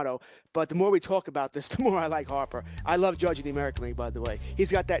Arenado. But the more we talk about this, the more I like Harper. I love Judge in the American League, by the way.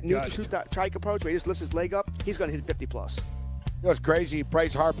 He's got that new strike approach where he just lifts his leg up. He's going to hit 50+. You know, it's crazy.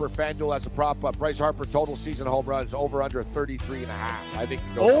 Bryce Harper, FanDuel has a prop up. Bryce Harper total season home runs over under 33.5. I think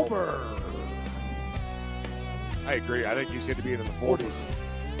he goes over. I agree. I think he's going to be in the 40s.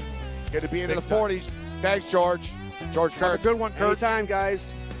 Going to be in the 40s. Thanks, George. George Kurtz. Good one, Kurtz. Anytime,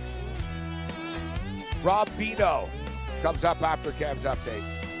 guys. Rob Vino comes up after Cam's update.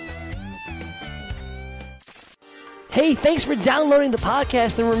 Hey, thanks for downloading the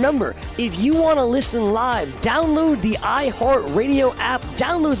podcast. And remember, if you want to listen live, download the iHeartRadio app,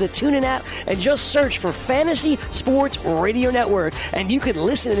 download the TuneIn app, and just search for Fantasy Sports Radio Network, and you can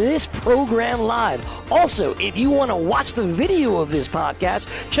listen to this program live. Also, if you want to watch the video of this podcast,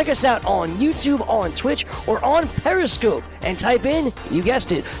 check us out on YouTube, on Twitch, or on Periscope, and type in, you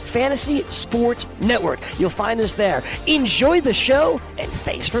guessed it, Fantasy Sports Network. You'll find us there. Enjoy the show, and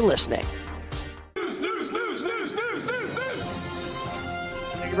thanks for listening.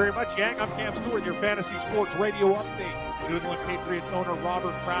 Thank you very much, Yang. I'm Cam Stewart with your Fantasy Sports Radio update. New England Patriots owner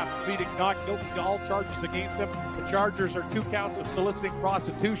Robert Kraft pleading not guilty to all charges against him. The charges are 2 counts of soliciting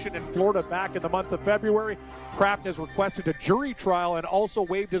prostitution in Florida back in the month of February. Kraft has requested a jury trial and also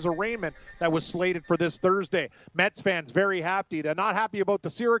waived his arraignment that was slated for this Thursday. Mets fans very happy. They're not happy about the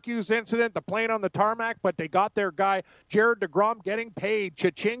Syracuse incident, the plane on the tarmac, but they got their guy, Jared DeGrom, getting paid.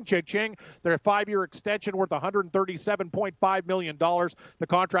 Cha-ching, cha-ching. Their 5-year extension worth $137.5 million. The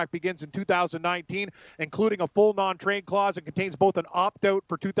contract begins in 2019, including a full non-trade clause and contains both an opt-out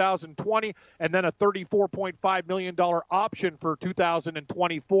for 2020 and then a $34.5 million option for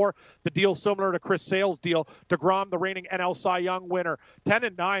 2024. The deal similar to Chris Sale's deal. DeGrom, the reigning NL Cy Young winner,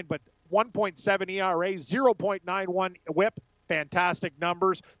 10-9, but 1.7 ERA, 0.91 WHIP. Fantastic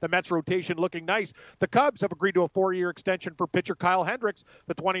numbers. The Mets rotation looking nice. The Cubs have agreed to a 4-year extension for pitcher Kyle Hendricks,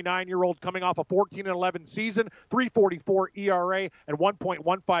 the 29-year-old coming off a 14-11 season, 3.44 ERA and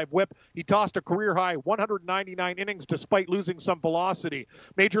 1.15 WHIP. He tossed a career-high 199 innings despite losing some velocity.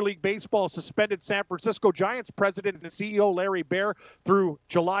 Major League Baseball suspended San Francisco Giants president and CEO Larry Baer through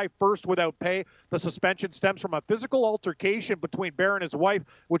July 1st without pay. The suspension stems from a physical altercation between Baer and his wife,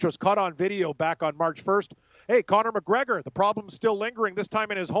 which was caught on video back on March 1st. Hey, Conor McGregor, the problem's still lingering, this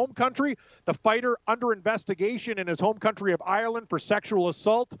time in his home country. The fighter under investigation in his home country of Ireland for sexual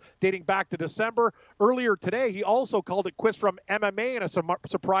assault dating back to December. Earlier today, he also called it quits from MMA in a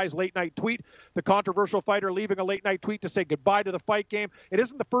surprise late-night tweet. The controversial fighter leaving a late-night tweet to say goodbye to the fight game. It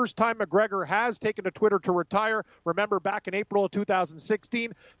isn't the first time McGregor has taken to Twitter to retire. Remember, back in April of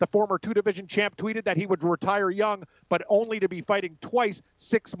 2016, the former 2-division champ tweeted that he would retire young, but only to be fighting twice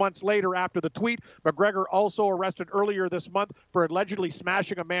 6 months later after the tweet. McGregor also arrested earlier this month for allegedly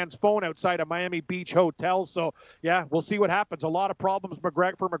smashing a man's phone outside a Miami Beach hotel. So, yeah, we'll see what happens. A lot of problems for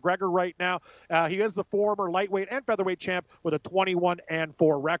McGregor right now. He is the former lightweight and featherweight champ with a 21-4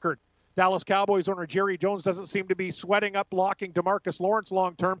 record. Dallas Cowboys owner Jerry Jones doesn't seem to be sweating up blocking DeMarcus Lawrence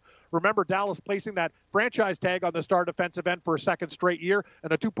long-term. Remember, Dallas placing that franchise tag on the star defensive end for a second straight year,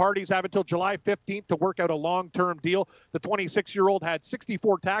 and the two parties have until July 15th to work out a long-term deal. The 26-year-old had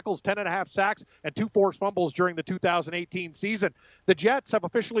 64 tackles, 10.5 sacks, and 2 forced fumbles during the 2018 season. The Jets have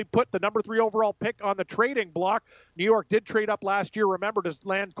officially put the number 3 overall pick on the trading block. New York did trade up last year, remember, to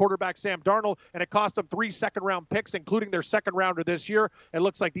land quarterback Sam Darnold, and it cost them 3 second-round picks, including their second-rounder this year. It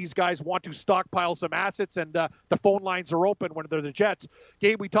looks like these guys want to stockpile some assets, and the phone lines are open when they're the Jets.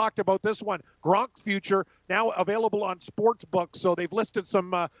 Gabe, we talked about this one. Gronk's future now available on Sportsbook, so they've listed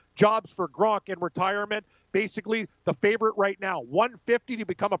some jobs for Gronk in retirement. Basically, the favorite right now, $150 to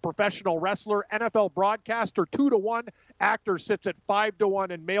become a professional wrestler, NFL broadcaster, 2-1, actor sits at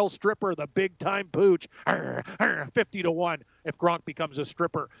 5-1, and male stripper, the big-time pooch, 50-1 if Gronk becomes a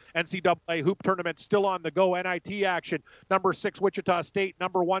stripper. NCAA hoop tournament still on the go, NIT action. Number 6, Wichita State.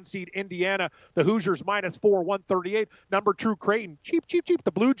 Number 1 seed, Indiana. The Hoosiers -4, 138. Number 2, Creighton. Cheap.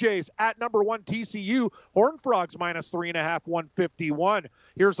 The Blue Jays at number 1, TCU. Horned Frogs -3.5, 151.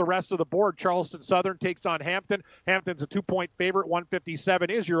 Here's the rest of the board. Charleston Southern takes on Hampton. Hampton's a 2-point favorite. 157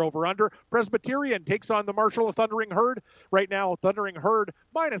 is your over-under. Presbyterian takes on the Marshall Thundering Herd. Right now, Thundering Herd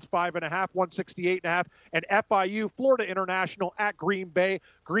minus 5.5, 168.5. And FIU, Florida International at Green Bay.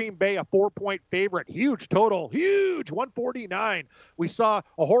 Green Bay, a 4-point favorite. Huge total. Huge. 149. We saw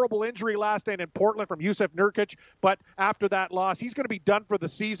a horrible injury last night in Portland from Yusuf Nurkic, but after that loss, he's going to be done for the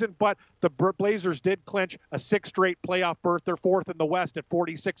season. But the Blazers did clinch a 6th straight playoff berth. They're 4th in the West at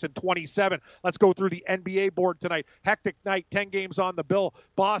 46-27. Let's go through the NBA board tonight. Hectic night, 10 games on the bill.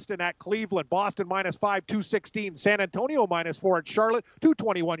 Boston at Cleveland. Boston minus 5, 216. San Antonio minus 4 at Charlotte,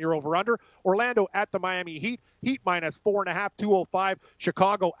 221 your over-under. Orlando at the Miami Heat. Heat minus 4.5, 205.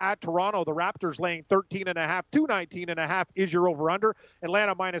 Chicago at Toronto. The Raptors laying 13.5, 219.5 is your over-under.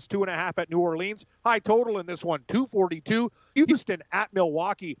 Atlanta minus 2.5 at New Orleans. High total in this one, 242. Houston at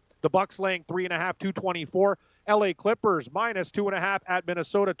Milwaukee. The Bucks laying 3.5, 224. LA Clippers minus 2.5 at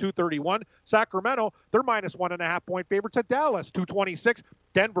Minnesota, 231. Sacramento, they're minus 1.5 point favorites at Dallas, 226.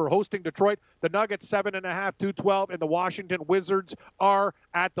 Denver hosting Detroit. The Nuggets 7.5, 212. And the Washington Wizards are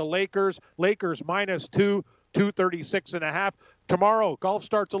at the Lakers. Lakers minus 2, 236.5. Tomorrow, golf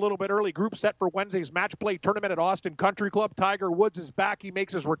starts a little bit early. Group set for Wednesday's match play tournament at Austin Country Club. Tiger Woods is back. He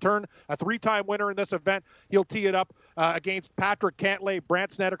makes his return, a 3-time winner in this event. He'll tee it up against Patrick Cantlay,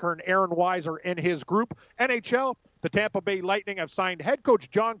 Brandt Snedeker, and Aaron Wise are in his group. NHL, the Tampa Bay Lightning have signed head coach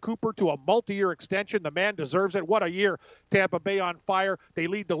John Cooper to a multi-year extension. The man deserves it. What a year. Tampa Bay on fire. They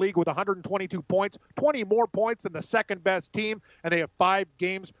lead the league with 122 points, 20 more points than the second-best team, and they have 5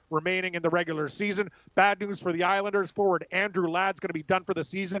 games remaining in the regular season. Bad news for the Islanders. Forward Andrew Ladd's going to be done for the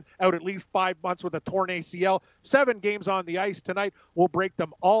season, out at least 5 months with a torn ACL. 7 games on the ice tonight. We'll break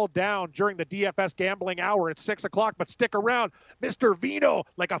them all down during the DFS gambling hour at 6 o'clock, but stick around. Mr. Vino,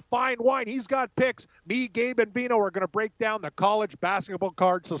 like a fine wine, he's got picks. Me, Gabe, and Vino are going to break down the college basketball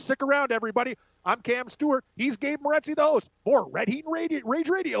card. So stick around, everybody. I'm Cam Stewart. He's Gabe Morency, the host. More Red Heat and Rage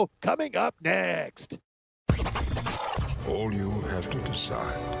Radio coming up next. All you have to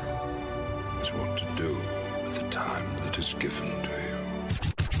decide is what to do with the time that is given to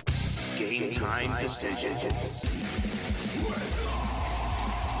you. Game time decisions.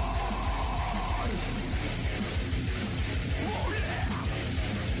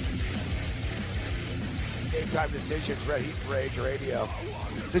 Game time decisions, Red Heat and Rage Radio.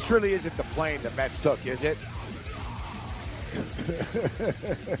 This really isn't the plane the Mets took, is it?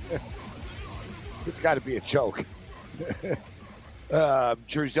 It's got to be a joke.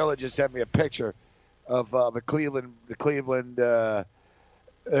 Druzilla just sent me a picture of the Cleveland.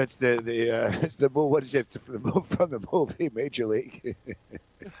 It's the what is it from the movie Major League?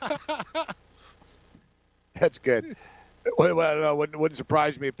 That's good. Well, wouldn't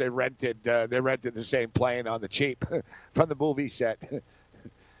surprise me if they rented the same plane on the cheap from the movie set.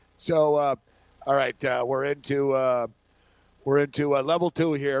 So, all right, we're into level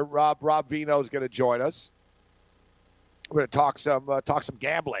 2 here. Rob Vino is going to join us. We're going to talk some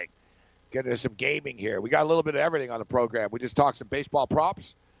gambling, get into some gaming here. We got a little bit of everything on the program. We just talked some baseball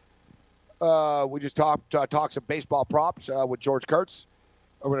props. We just talked some baseball props with George Kurtz.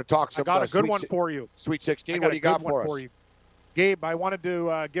 We're going to talk some. I got a good one for you. Sweet 16. What do you got for us? Gabe, I wanted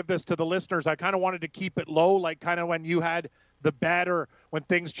to give this to the listeners. I kind of wanted to keep it low, like kind of when you had the bet or when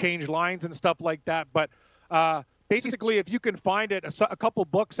things change lines and stuff like that. But basically, if you can find it, a couple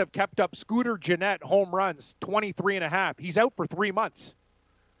books have kept up Scooter Gennett home runs, 23.5. He's out for 3 months.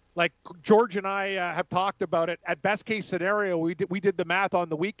 Like George and I have talked about it. At best case scenario, we did the math on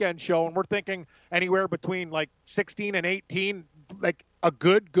the weekend show, and we're thinking anywhere between like 16 and 18, like a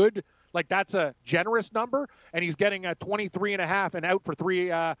good, like that's a generous number. And he's getting a 23.5 and out for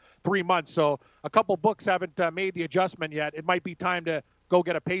 3 months. So a couple books haven't made the adjustment yet. It might be time to go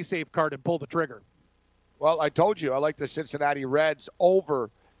get a PaySafe card and pull the trigger. Well, I told you I like the Cincinnati Reds over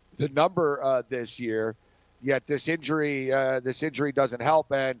the number this year. Yet this injury doesn't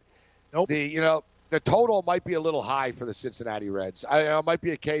help, and nope. The total might be a little high for the Cincinnati Reds. It might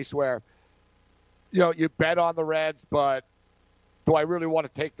be a case where you bet on the Reds, but do I really want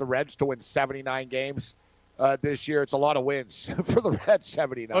to take the Reds to win 79 games this year? It's a lot of wins for the Reds,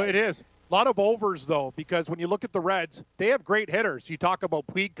 79. Oh, it is. A lot of overs, though, because when you look at the Reds, they have great hitters. You talk about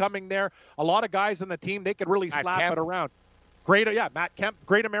Puig coming there. A lot of guys on the team, they could really slap it around. Matt Kemp,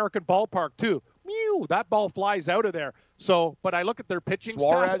 great American ballpark, too. Mew, that ball flies out of there. So, but I look at their pitching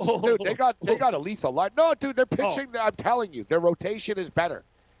Suarez, staff. Dude, they got a lethal line. No, dude, their pitching, I'm telling you, their rotation is better.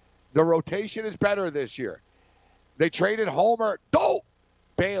 The rotation is better this year. They traded Homer.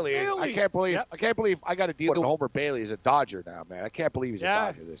 Bailey. I can't believe I got to deal with Homer Bailey as a Dodger now, man. I can't believe he's a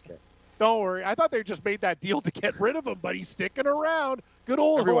Dodger, this kid. Don't worry. I thought they just made that deal to get rid of him, but he's sticking around. Good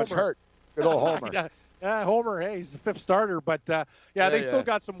old Everyone's Homer. hurt. Good old Homer. Homer, hey, he's the fifth starter, but they still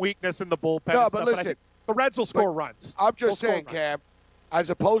got some weakness in the bullpen. No, and but stuff, listen, the Reds will score runs. I'm just saying, Cam, as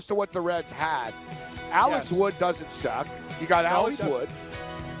opposed to what the Reds had, Alex Wood doesn't suck. You got Alex Wood,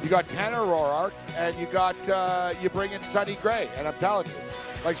 you got Tanner Roark, and you got you bring in Sonny Gray, and I'm telling you,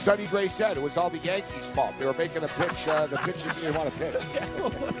 like Sonny Gray said, it was all the Yankees' fault. They were making a pitch, the pitches he didn't want to pitch.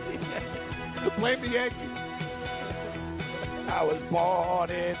 Blame the Yankees. I was born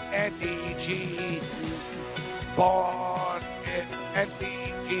in NDG. Born in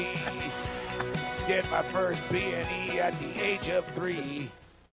NDG. Did my first B&E at the age of 3.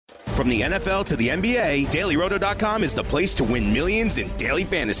 From the NFL to the NBA, DailyRoto.com is the place to win millions in daily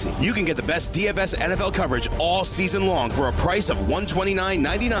fantasy. You can get the best DFS NFL coverage all season long for a price of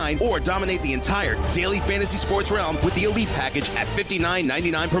 $129.99 or dominate the entire daily fantasy sports realm with the Elite Package at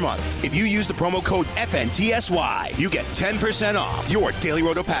 $59.99 per month. If you use the promo code FNTSY, you get 10% off your Daily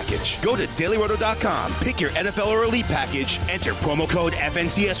Roto package. Go to DailyRoto.com, pick your NFL or Elite Package, enter promo code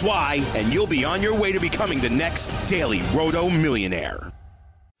FNTSY, and you'll be on your way to becoming the next Daily Roto millionaire.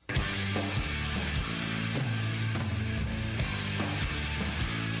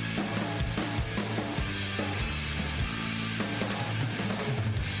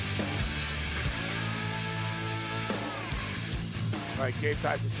 All right, game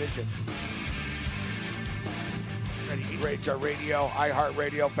time decisions. Ready to Rage our radio,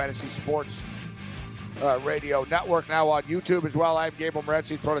 iHeartRadio, Fantasy Sports Radio Network, now on YouTube as well. I'm Gabriel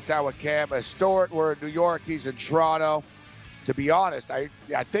Morency, throwing it down with Cam Stewart. We're in New York. He's in Toronto. To be honest, I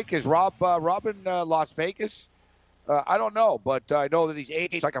think is Rob in Las Vegas? I don't know, but I know that he's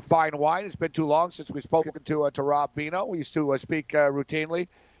aged like a fine wine. It's been too long since we've spoken to Rob Vino. We used to speak routinely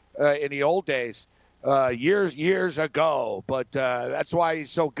in the old days. Years ago, but that's why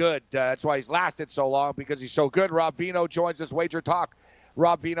he's so good. That's why he's lasted so long, because he's so good. Rob Vino joins us, Wager Talk,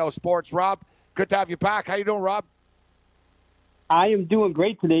 Rob Vino Sports. Rob, good to have you back. How you doing, Rob? I am doing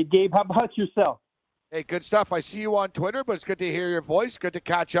great today, Gabe. How about yourself? Hey, good stuff. I see you on Twitter, but it's good to hear your voice. Good to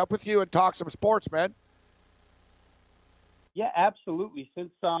catch up with you and talk some sports, man. Yeah, absolutely.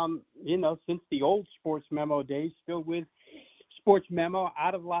 Since since the old Sports Memo days, still with Sports Memo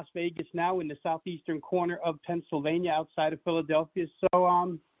out of Las Vegas now in the southeastern corner of Pennsylvania outside of Philadelphia.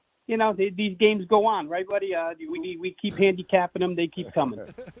 So, these games go on, right, buddy? We keep handicapping them. They keep coming.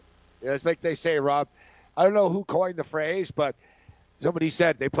 Yeah, it's like they say, Rob. I don't know who coined the phrase, but somebody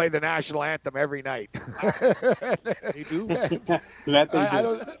said they play the national anthem every night. They do.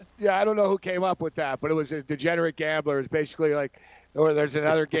 I don't know who came up with that, but it was a degenerate gambler. It's basically like, there's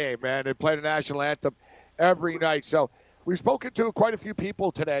another game, man. They play the national anthem every night. So we've spoken to quite a few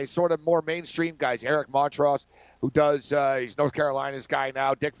people today, sort of more mainstream guys. Eric Montross, who does, he's North Carolina's guy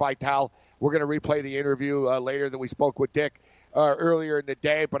now. Dick Vitale. We're going to replay the interview later that we spoke with Dick earlier in the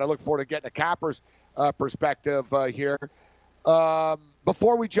day, but I look forward to getting a Capper's perspective here.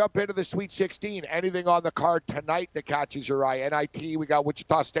 Before we jump into the Sweet 16, anything on the card tonight that catches your eye? NIT, we got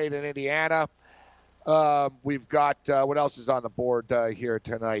Wichita State and Indiana. We've got, what else is on the board here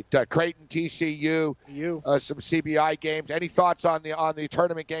tonight? Creighton, TCU, some CBI games. Any thoughts on the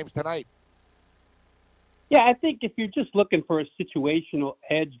tournament games tonight? Yeah, I think if you're just looking for a situational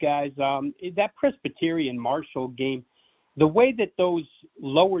edge, guys, that Presbyterian Marshall game, the way that those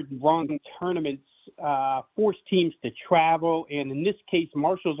lower rung tournaments force teams to travel, and in this case,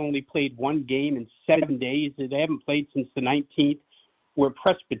 Marshall's only played one game in 7 days. They haven't played since the 19th. Where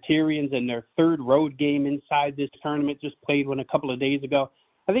Presbyterians in their third road game inside this tournament just played one a couple of days ago.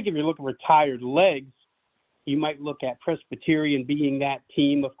 I think if you're looking for tired legs, you might look at Presbyterian being that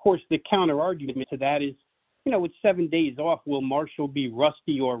team. Of course, the counter argument to that is, with 7 days off, will Marshall be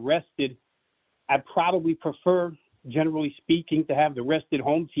rusty or rested? I'd probably prefer, generally speaking, to have the rested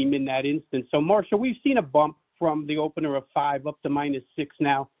home team in that instance. So Marshall, we've seen a bump from the opener of 5 up to -6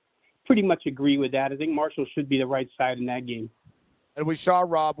 now. Pretty much agree with that. I think Marshall should be the right side in that game. And we saw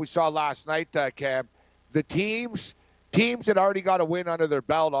last night, Cam, the teams that already got a win under their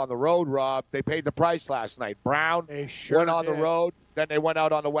belt on the road, Rob, they paid the price last night. Brown went on the road, then they went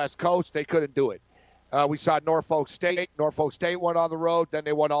out on the West Coast. They couldn't do it. We saw Norfolk State. Norfolk State went on the road, then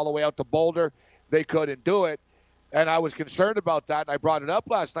they went all the way out to Boulder. They couldn't do it. And I was concerned about that, and I brought it up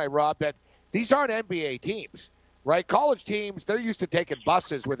last night, Rob, that these aren't NBA teams, right? College teams, they're used to taking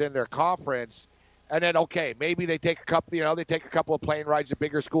buses within their conference. And then, okay, maybe they take a couple of plane rides. The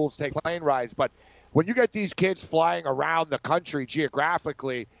bigger schools take plane rides. But when you get these kids flying around the country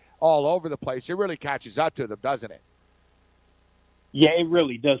geographically all over the place, it really catches up to them, doesn't it? Yeah, it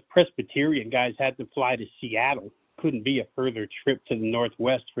really does. Presbyterian guys had to fly to Seattle. Couldn't be a further trip to the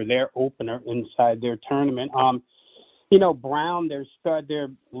Northwest for their opener inside their tournament. Brown, their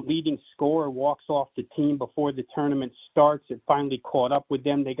leading scorer, walks off the team before the tournament starts. It finally caught up with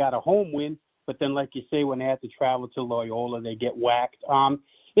them. They got a home win, but then, like you say, when they have to travel to Loyola, they get whacked.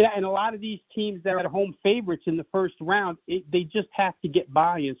 And a lot of these teams that are home favorites in the first round, they just have to get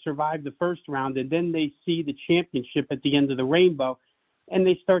by and survive the first round, and then they see the championship at the end of the rainbow, and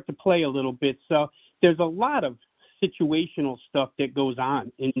they start to play a little bit. So there's a lot of situational stuff that goes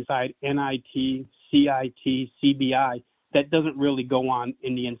on inside NIT, CIT, CBI that doesn't really go on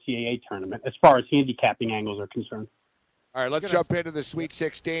in the NCAA tournament as far as handicapping angles are concerned. All right, let's jump into the Sweet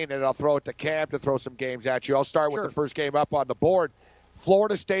 16, and I'll throw it to Cam to throw some games at you. I'll start with the first game up on the board.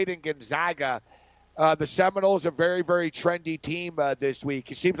 Florida State and Gonzaga. The Seminoles, a very, very trendy team this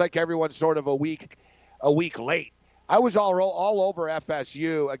week. It seems like everyone's sort of a week late. I was all over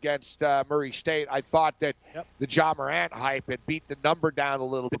FSU against Murray State. I thought that the Ja Morant hype had beat the number down a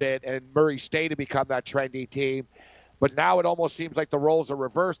little bit, and Murray State had become that trendy team. But now it almost seems like the roles are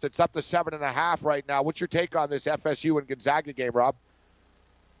reversed. It's up to 7.5 right now. What's your take on this FSU and Gonzaga game, Rob?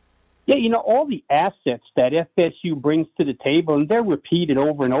 Yeah, all the assets that FSU brings to the table, and they're repeated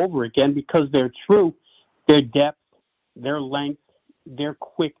over and over again because they're true. Their depth, their length, their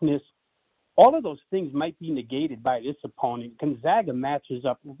quickness, all of those things might be negated by this opponent. Gonzaga matches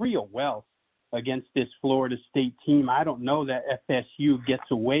up real well against this Florida State team. I don't know that FSU gets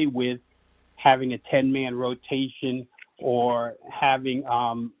away with having a 10-man rotation or having,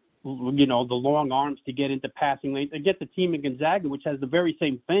 the long arms to get into passing lanes. Against the team in Gonzaga, which has the very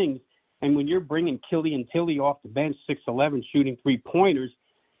same things. And when you're bringing Killian Tilly off the bench, 6'11", shooting three-pointers,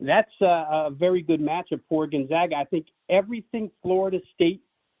 that's a very good matchup for Gonzaga. I think everything Florida State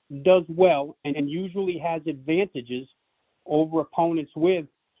does well and usually has advantages over opponents with,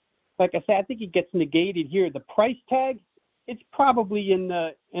 like I said, I think it gets negated here. The price tag, it's probably in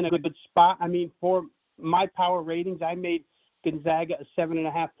a good spot. I mean, for my power ratings, I made Gonzaga a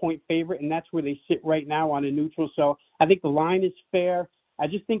 7.5-point favorite, and that's where they sit right now on a neutral. So I think the line is fair. I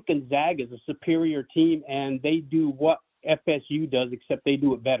just think Gonzaga is a superior team, and they do what FSU does, except they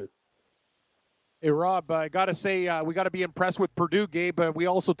do it better. Hey, Rob, I got to say we got to be impressed with Purdue, Gabe. We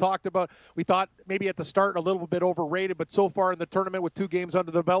also talked about, we thought maybe at the start a little bit overrated, but so far in the tournament with 2 games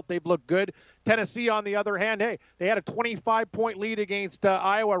under the belt, they've looked good. Tennessee, on the other hand, hey, they had a 25-point lead against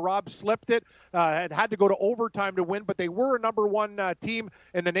Iowa. Rob slipped it, had to go to overtime to win, but they were a number 1 team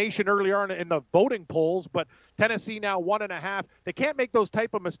in the nation earlier on in the voting polls. But Tennessee now 1.5. They can't make those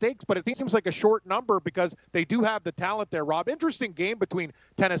type of mistakes, but it seems like a short number because they do have the talent there, Rob. Interesting game between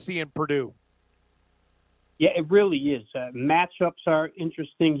Tennessee and Purdue. Yeah, it really is. Matchups are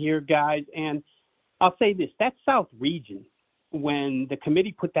interesting here, guys. And I'll say this, that South region, when the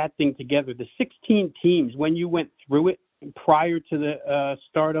committee put that thing together, the 16 teams, when you went through it prior to the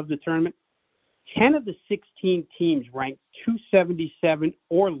start of the tournament, 10 of the 16 teams ranked 277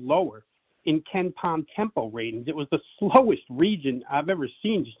 or lower in KenPom tempo ratings. It was the slowest region I've ever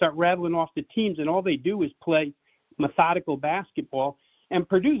seen. You start rattling off the teams, and all they do is play methodical basketball. And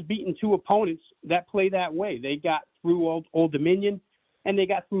Purdue's beaten 2 opponents that play that way. They got through Old Dominion, and they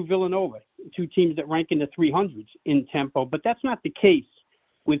got through Villanova, 2 teams that rank in the 300s in tempo. But that's not the case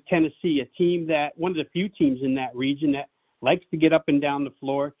with Tennessee, a team that, one of the few teams in that region that likes to get up and down the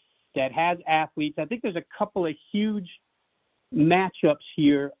floor, that has athletes. I think there's a couple of huge matchups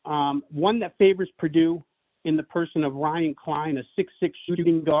here. One that favors Purdue in the person of Ryan Klein, a 6'6"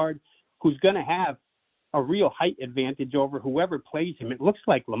 shooting guard who's going to have a real height advantage over whoever plays him. It looks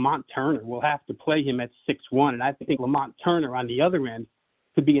like Lamont Turner will have to play him at 6'1", and I think Lamont Turner on the other end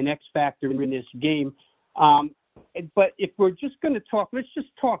could be an X factor in this game. But if we're just going to talk, let's just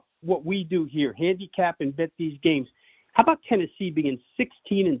talk what we do here, handicap and bet these games. How about Tennessee being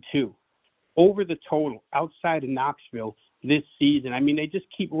 16-2 over the total outside of Knoxville this season? I mean, they just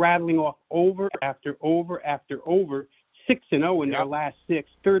keep rattling off over after over after over, 6-0 in their last 6,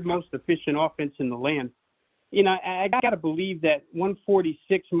 third most efficient offense in the land. You know, I got to believe that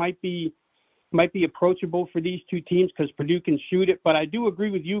 146 might be approachable for these 2 teams because Purdue can shoot it. But I do agree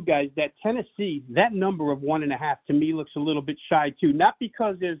with you guys that Tennessee, that number of 1.5 to me looks a little bit shy too. Not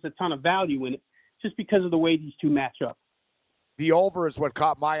because there's a ton of value in it, just because of the way these 2 match up. The over is what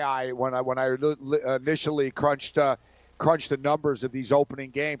caught my eye when I initially crunched the numbers of these opening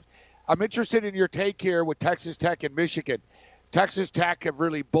games. I'm interested in your take here with Texas Tech and Michigan. Texas Tech have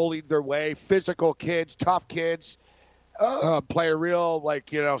really bullied their way. Physical kids, tough kids, play a real,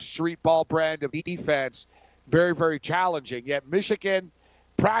 street ball brand of defense. Very, very challenging. Yet Michigan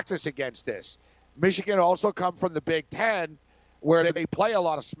practice against this. Michigan also come from the Big Ten, where they play a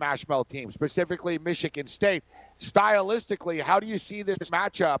lot of smash mouth teams, specifically Michigan State. Stylistically, how do you see this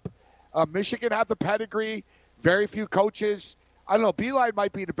matchup? Michigan have the pedigree. Very few coaches. I don't know. Beeline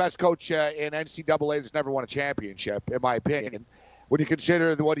might be the best coach in NCAA that's never won a championship, in my opinion. When you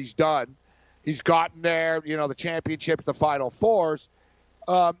consider what he's done, he's gotten there. The championships, the Final Fours.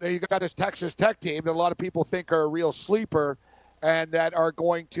 You got this Texas Tech team that a lot of people think are a real sleeper, and that are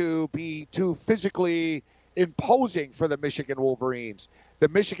going to be too physically imposing for the Michigan Wolverines. The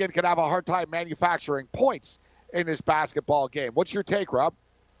Michigan could have a hard time manufacturing points in this basketball game. What's your take, Rob?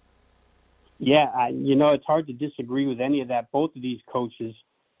 Yeah, it's hard to disagree with any of that. Both of these coaches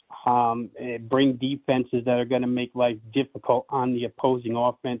bring defenses that are going to make life difficult on the opposing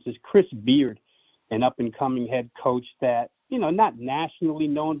offenses. Chris Beard, an up-and-coming head coach that, not nationally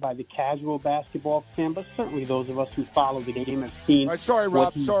known by the casual basketball fan, but certainly those of us who follow the game have seen. All right, sorry,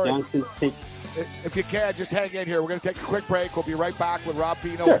 Rob. Sorry. Johnson take. If you can, just hang in here. We're going to take a quick break. We'll be right back with Rob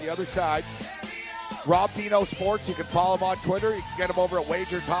Bino on the other side. Rob Bino Sports. You can follow him on Twitter. You can get him over at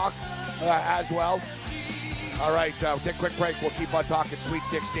Wager Talk as well. All right, we'll take a quick break. We'll keep on talking Sweet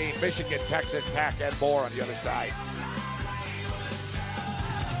 16, Michigan, Texas Tech, and more on the other side.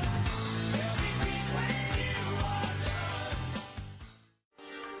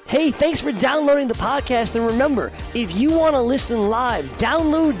 Hey, thanks for downloading the podcast. And remember, if you want to listen live,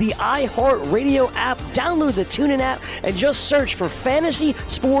 download the iHeartRadio app, download the TuneIn app, and just search for Fantasy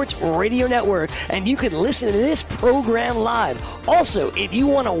Sports Radio Network, and you can listen to this program live. Also, if you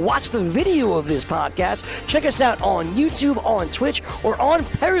want to watch the video of this podcast, check us out on YouTube, on Twitch, or on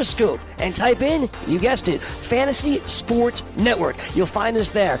Periscope, and type in, you guessed it, Fantasy Sports Network. You'll find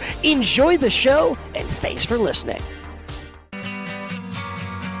us there. Enjoy the show, and thanks for listening.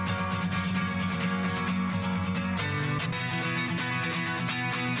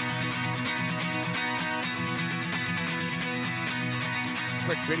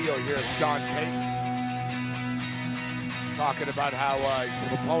 Video here of Sean Payton talking about how he's a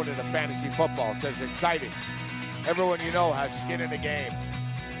proponent of fantasy football. Says exciting. Everyone has skin in the game.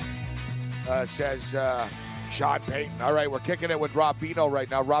 Says Sean Payton. All right, we're kicking it with Rob Bino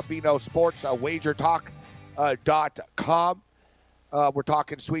right now. Rob Bino Sports, wagertalk.com. We're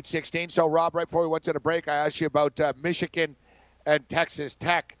talking Sweet 16. So, Rob, right before we went to the break, I asked you about Michigan and Texas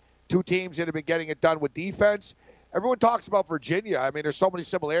Tech, two teams that have been getting it done with defense. Everyone talks about Virginia. I mean, there's so many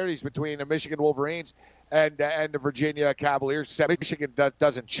similarities between the Michigan Wolverines and the Virginia Cavaliers. Michigan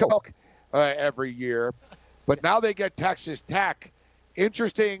doesn't choke every year, but now they get Texas Tech.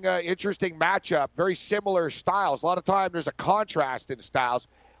 Interesting matchup. Very similar styles. A lot of time there's a contrast in styles.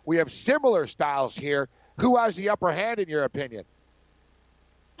 We have similar styles here. Who has the upper hand in your opinion?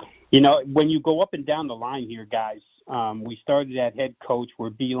 When you go up and down the line here, guys, we started at head coach where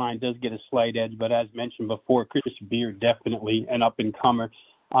Beeline does get a slight edge, but as mentioned before, Chris Beard definitely an up-and-comer.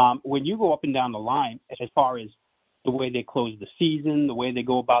 When you go up and down the line, as far as the way they close the season, the way they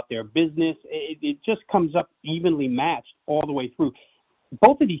go about their business, it just comes up evenly matched all the way through.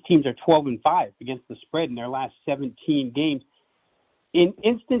 Both of these teams are 12-5 against the spread in their last 17 games. In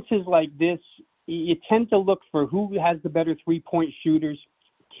instances like this, you tend to look for who has the better three-point shooters.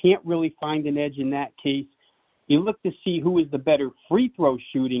 Can't really find an edge in that case. You look to see who is the better free throw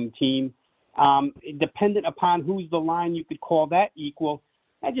shooting team. Dependent upon who's the line, you could call that equal.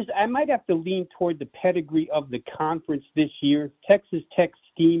 I might have to lean toward the pedigree of the conference this year. Texas Tech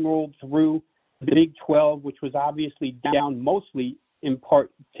steamrolled through the Big 12, which was obviously down mostly in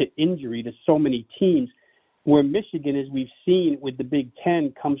part to injury to so many teams, where Michigan, as we've seen with the Big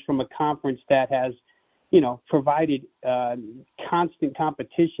 10, comes from a conference that has, provided constant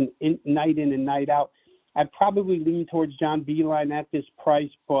competition night in and night out. I'd probably lean towards John Beeline at this price,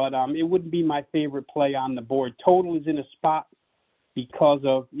 but it wouldn't be my favorite play on the board. Total is in a spot because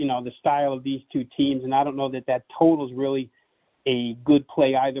of, the style of these two teams, and I don't know that total is really a good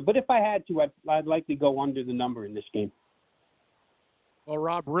play either. But if I had to, I'd likely go under the number in this game. Well,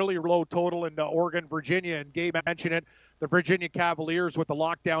 Rob, really low total in Oregon, Virginia, and Gabe mentioned it. The Virginia Cavaliers with the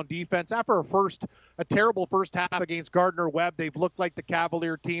lockdown defense. After a terrible first half against Gardner-Webb, they've looked like the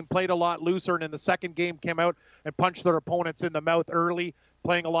Cavalier team, played a lot looser, and in the second game came out and punched their opponents in the mouth early,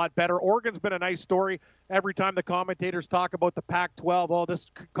 playing a lot better. Oregon's been a nice story. Every time the commentators talk about the Pac-12,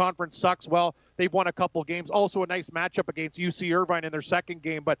 this conference sucks. Well, they've won a couple games. Also a nice matchup against UC Irvine in their second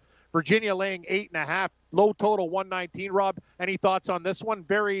game, but Virginia laying 8.5, low total 119. Rob, any thoughts on this one?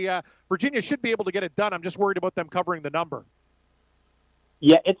 Virginia should be able to get it done. I'm just worried about them covering the number.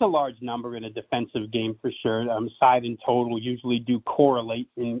 Yeah, it's a large number in a defensive game for sure. Side and total usually do correlate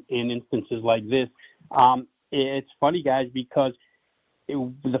in instances like this. It's funny, guys, because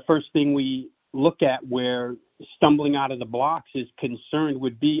the first thing we look at where stumbling out of the blocks is concerned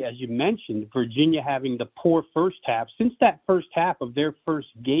would be, as you mentioned, Virginia having the poor first half. Since that first half of their first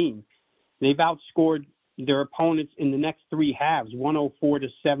game, they've outscored, their opponents in the next three halves,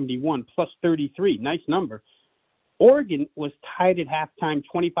 104-71, plus 33. Nice number. Oregon was tied at halftime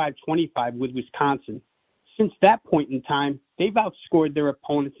 25-25 with Wisconsin. Since that point in time, they've outscored their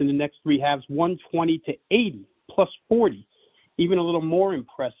opponents in the next three halves 120-80, plus 40. Even a little more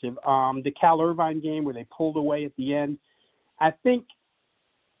impressive. The Cal Irvine game where they pulled away at the end. I think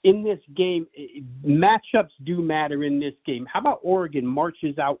in this game, matchups do matter in this game. How about Oregon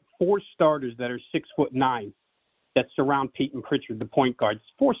marches out four starters that are 6'9" that surround Peyton Pritchard, the point guard?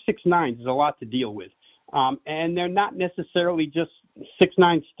 4'6'9" is a lot to deal with. And they're not necessarily just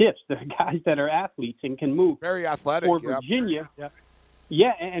 6'9" stiffs. They're guys that are athletes and can move. Very athletic. For Virginia,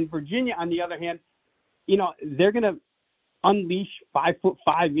 yeah, and Virginia, on the other hand, you know, they're going to unleash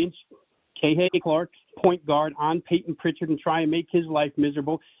 5'5" K.H. Clark, point guard, on Peyton Pritchard and try and make his life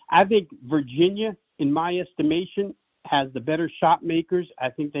miserable. I think Virginia, in my estimation, has the better shot makers. I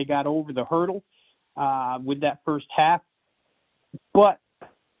think they got over the hurdle with that first half. But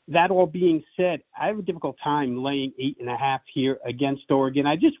that all being said, I have a difficult time laying 8.5 here against Oregon.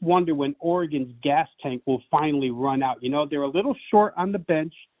 I just wonder when Oregon's gas tank will finally run out. You know, they're a little short on the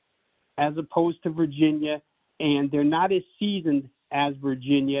bench as opposed to Virginia, and they're not as seasoned as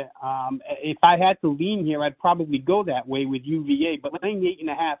Virginia. If I had to lean here, I'd probably go that way with UVA, but laying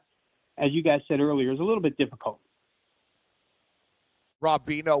 8.5, as you guys said earlier, is a little bit difficult. Rob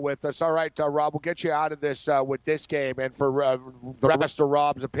Vino with us. All right, Rob, we'll get you out of this with this game. And for the rest of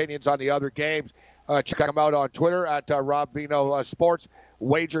Rob's opinions on the other games, check him out on Twitter at Rob Vino Sports,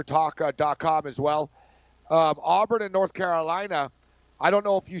 wagertalk.com as well. Auburn and North Carolina, I don't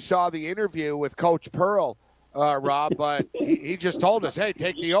know if you saw the interview with Coach Pearl, Rob, but he just told us, hey,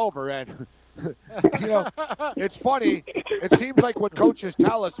 take the over. And, you know, it's funny. It seems like when coaches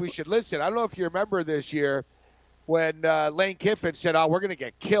tell us we should listen. I don't know if you remember this year when Lane Kiffin said, we're going to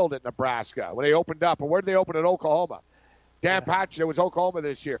get killed at Nebraska when they opened up. And where did they open at Oklahoma? Dan Patrick, it was Oklahoma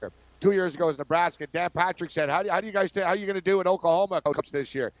this year. 2 years ago it was Nebraska. Dan Patrick said, how do you guys think, how are you going to do in Oklahoma, Coach,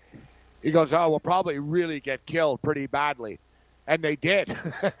 this year? He goes, we'll probably really get killed pretty badly. And they did.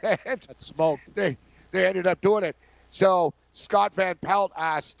 That smoke. They ended up doing it. So Scott Van Pelt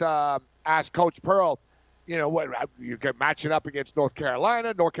asked Coach Pearl, you know, what you get matching up against North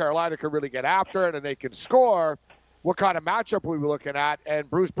Carolina. North Carolina can really get after it and they can score. What kind of matchup we were looking at? And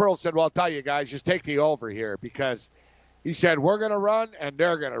Bruce Pearl said, well, I'll tell you guys, just take the over here, because he said, we're going to run and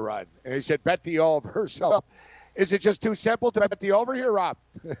they're going to run. And he said, bet the over. So is it just too simple to bet the over here, Rob?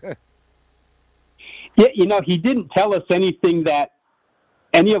 Yeah, you know, he didn't tell us anything that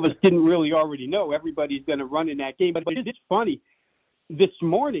any of us didn't really already know. Everybody's going to run in that game. But it's funny. This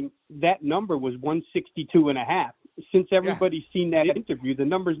morning, that number was 162.5. Since everybody's seen that interview, the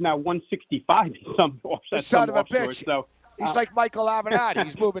number's now 165 in some offshore. Son of a bitch. So, he's like Michael Avenatti.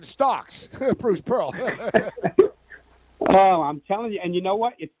 He's moving stocks. Bruce Pearl. Oh, I'm telling you. And you know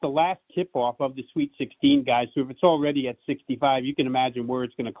what? It's the last tip-off of the Sweet 16, guys. So if it's already at 65, you can imagine where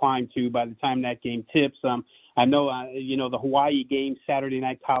it's going to climb to by the time that game tips. I know, you know, the Hawaii game, Saturday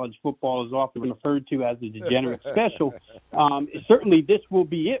Night College Football, is often referred to as the Degenerate Special. Certainly this will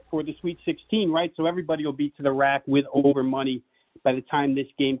be it for the Sweet 16, right? So everybody will be to the rack with over money by the time this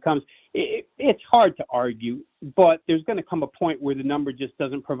game comes. It's hard to argue, but there's going to come a point where the number just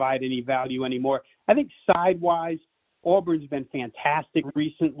doesn't provide any value anymore. I think side-wise, Auburn's been fantastic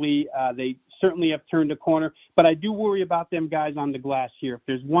recently. They certainly have turned a corner, but I do worry about them guys on the glass here. If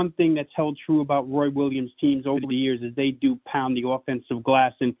there's one thing that's held true about Roy Williams' teams over the years, is they do pound the offensive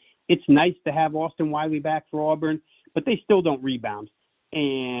glass, and it's nice to have Austin Wiley back for Auburn, but they still don't rebound.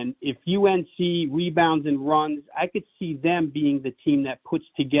 And if UNC rebounds and runs, I could see them being the team that puts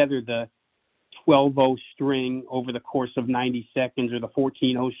together the 12-0 string over the course of 90 seconds or the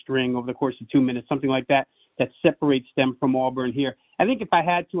 14-0 string over the course of 2 minutes, something like that, that separates them from Auburn here. I think if I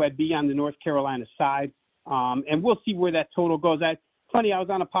had to, I'd be on the North Carolina side, and we'll see where that total goes. Funny, I was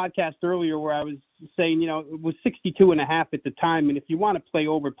on a podcast earlier where I was saying, you know, it was 62.5 at the time, and if you want to play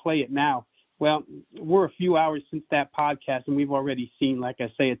over, play it now. Well, we're a few hours since that podcast, and we've already seen, like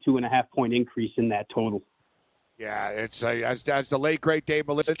I say, a 2.5-point increase in that total. Yeah, it's as the late, great Dave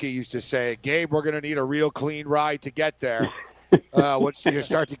Malinsky used to say, Gabe, we're going to need a real clean ride to get there. Once you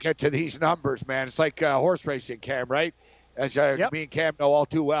start to get to these numbers, man, it's like horse racing, Cam, right? As me and Cam know all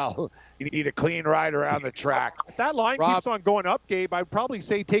too well, you need a clean ride around the track. If that line keeps on going up, Gabe, I'd probably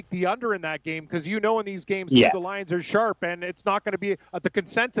say take the under in that game, because you know in these games the lines are sharp, and it's not going to be the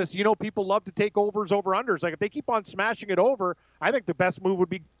consensus. You know, people love to take overs over unders. Like if they keep on smashing it over, I think the best move would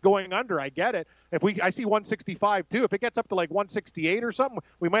be going under. I get it. I see 165 too. If it gets up to like 168 or something,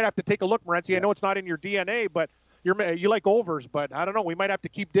 we might have to take a look, Morency. I know it's not in your DNA, but you like overs, but I don't know. We might have to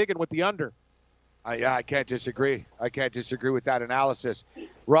keep digging with the under. Yeah, I can't disagree. I can't disagree with that analysis.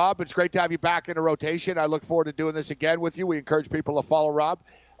 Rob, it's great to have you back in the rotation. I look forward to doing this again with you. We encourage people to follow Rob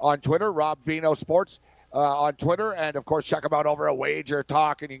on Twitter, Rob Vino Sports on Twitter. And, of course, check him out over at Wager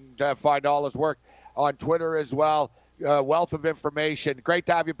Talk, and you can find all his work on Twitter as well. Wealth of information. Great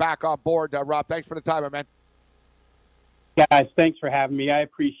to have you back on board, Rob. Thanks for the time, my man. Guys, thanks for having me. I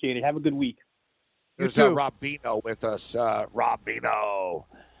appreciate it. Have a good week. There's Rob Vino with us. Rob Vino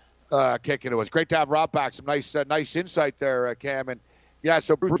kicking to us. Great to have Rob back. Some nice insight there, Cam. And, yeah,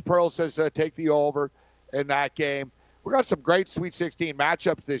 so Bruce Pearl says take the over in that game. We got some great Sweet 16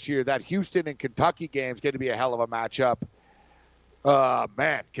 matchups this year. That Houston and Kentucky game is going to be a hell of a matchup.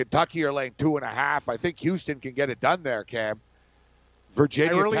 Man, Kentucky are laying 2.5. I think Houston can get it done there, Cam.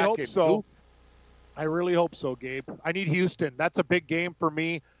 Virginia I really Tech hope so. Duke. I really hope so, Gabe. I need Houston. That's a big game for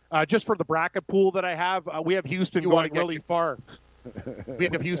me. Just for the bracket pool that I have, we have Houston going really far. We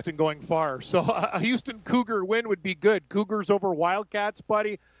have Houston going far. So a Houston Cougar win would be good. Cougars over Wildcats,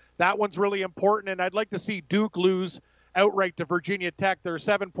 buddy. That one's really important. And I'd like to see Duke lose outright to Virginia Tech. They're a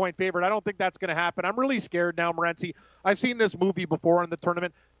 7-point favorite. I don't think that's going to happen. I'm really scared now, Morency. I've seen this movie before in the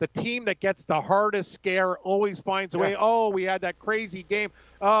tournament. The team that gets the hardest scare always finds a way. Oh, we had that crazy game.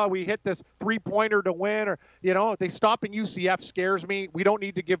 Oh, we hit this three-pointer to win. Or, they stopping UCF scares me. We don't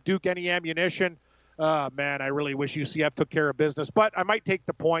need to give Duke any ammunition. Man, I really wish UCF took care of business. But I might take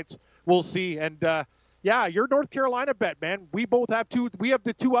the points. We'll see. And, yeah, your North Carolina bet, man. We both have two. We have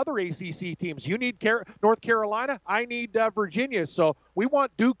the two other ACC teams. You need North Carolina. I need Virginia. So we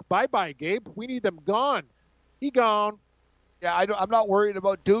want Duke. Bye-bye, Gabe. We need them gone. He gone. Yeah, I'm not worried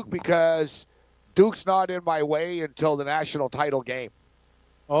about Duke because Duke's not in my way until the national title game.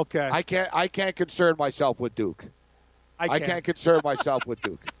 Okay. I can't concern myself with Duke. I can't concern myself with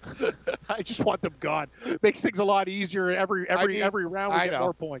Duke. I just want them gone. Makes things a lot easier. Every round we get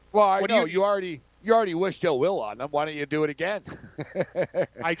more points. Well, I know you already wished ill will on them. Why don't you do it again?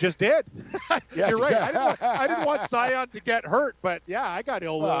 I just did. Yes. You're right. I didn't want Zion to get hurt, but yeah, I got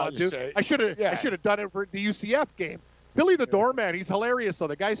ill will on Duke. I should have done it for the UCF game. Billy the Doorman, he's hilarious though.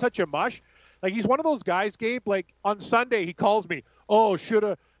 The guy's such a mush. Like he's one of those guys, Gabe. Like on Sunday, he calls me.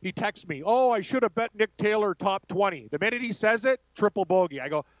 He texts me. Oh, I should have bet Nick Taylor top 20. The minute he says it, triple bogey. I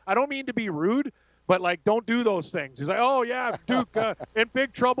go, I don't mean to be rude, but like, don't do those things. He's like, oh yeah, Duke in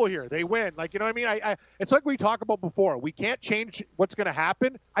big trouble here. They win. Like, you know what I mean? It's like we talked about before. We can't change what's going to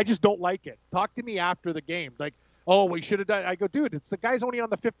happen. I just don't like it. Talk to me after the game. Like, oh, we should have done. I go, dude, it's the guy's only on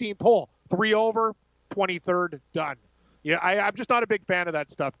the 15th hole. 3 over, 23rd, done. Yeah, I'm just not a big fan of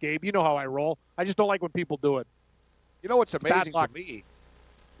that stuff, Gabe. You know how I roll. I just don't like when people do it. You know what's amazing to me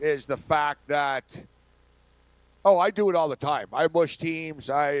is the fact that, I do it all the time. I mush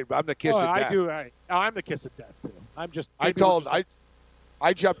teams. I'm the kiss of death. I'm the kiss of death, too.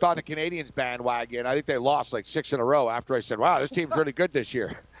 I jumped on the Canadians bandwagon. I think they lost like 6 in a row after I said, wow, this team's really good this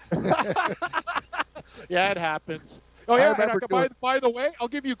year. Yeah, it happens. Oh, yeah, by the way, I'll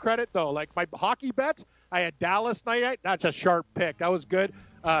give you credit, though. Like, my hockey bets, I had Dallas night. That's a sharp pick. That was good.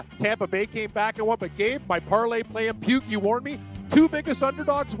 Tampa Bay came back and won. But, Gabe, my parlay playing puke, you warned me. 2 biggest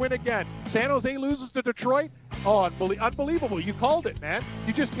underdogs win again. San Jose loses to Detroit. Oh, unbelievable. You called it, man.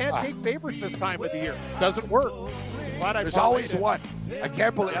 You just can't take favorites this time of the year. Doesn't work. There's always one. I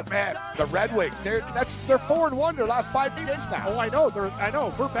can't believe it, man. The Red Wings, they're 4-1 their last 5 games now. Oh, I know.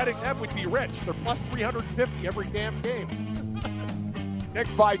 If we're betting them, we'd be rich. They're plus 350 every damn game. Nick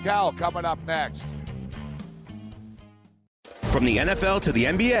Vitale coming up next. From the NFL to the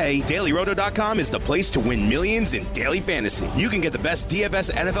NBA, DailyRoto.com is the place to win millions in daily fantasy. You can get the best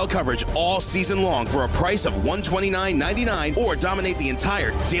DFS NFL coverage all season long for a price of $129.99 or dominate the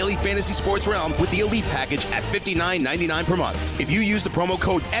entire daily fantasy sports realm with the Elite Package at $59.99 per month. If you use the promo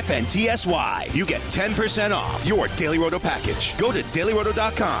code FNTSY, you get 10% off your Daily Roto package. Go to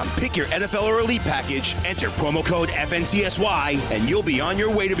DailyRoto.com, pick your NFL or Elite Package, enter promo code FNTSY, and you'll be on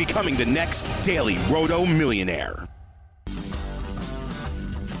your way to becoming the next Daily Roto millionaire.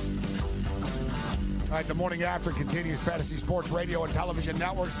 All right, the morning after continues. Fantasy Sports Radio and Television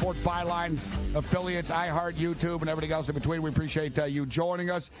Network, Sports Byline affiliates, iHeart, YouTube, and everything else in between. We appreciate you joining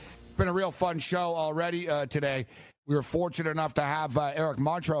us. It's been a real fun show already today. We were fortunate enough to have Eric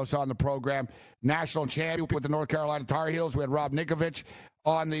Montrose on the program, national champion with the North Carolina Tar Heels. We had Rob Ninkovich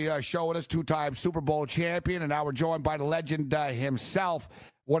on the show with us, 2-time Super Bowl champion, and now we're joined by the legend himself,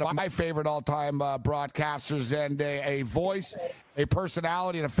 one of my favorite all-time broadcasters and a voice a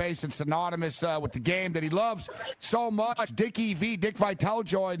personality and a face that's synonymous with the game that he loves so much. Dickie V, Dick Vitale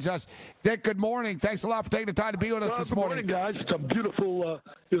joins us. Dick, good morning. Thanks a lot for taking the time to be with us this morning. Good morning, guys. It's a beautiful,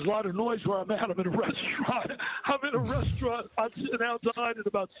 there's a lot of noise where I'm at. I'm in a restaurant. I'm sitting outside in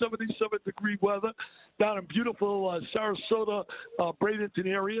about 77-degree weather down in beautiful Sarasota, Bradenton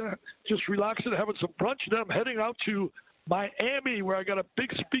area. Just relaxing, having some brunch. Then I'm heading out to Miami, where I got a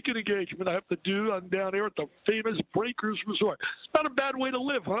big speaking engagement I have to do. I'm down there at the famous Breakers Resort. Not a bad way to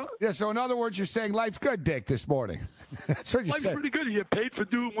live, huh? Yeah, so in other words, you're saying life's good, Dick, this morning. That's what you life's said. Pretty good. You get paid for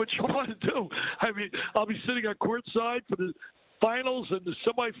doing what you want to do. I mean, I'll be sitting at courtside for the finals and the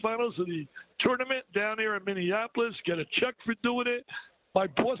semifinals of the tournament down there in Minneapolis, get a check for doing it. My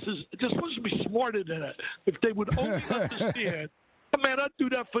boss is just supposed to be smarter than that. If they would only understand. Man, I'd do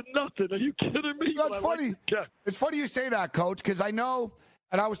that for nothing. Are you kidding me? That's funny. It's funny you say that, Coach, because I know,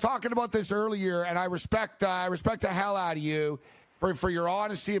 and I was talking about this earlier, and I respect the hell out of you for your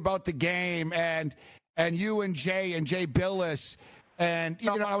honesty about the game, and you and Jay Billis, and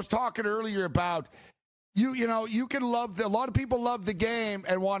I was talking earlier about you can love a lot of people love the game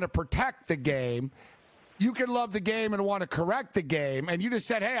and want to protect the game. You can love the game and want to correct the game, and you just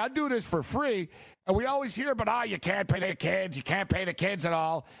said, hey, I'll do this for free. And we always hear about, you can't pay the kids. You can't pay the kids at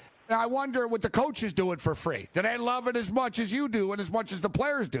all. And I wonder what the coaches do it for free. Do they love it as much as you do and as much as the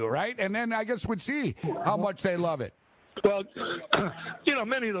players do, right? And then I guess we'd see how much they love it. Well,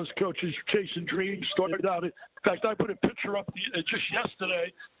 many of those coaches chasing dreams started out. In fact, I put a picture up just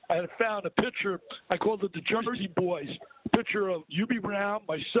yesterday. I had found a picture. I called it the Jersey Boys. A picture of Hubie Brown,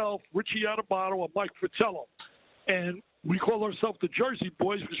 myself, Richie Adubato, and Mike Fratello. And we call ourselves the Jersey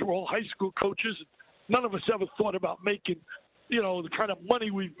Boys because we're all high school coaches. None of us ever thought about making, the kind of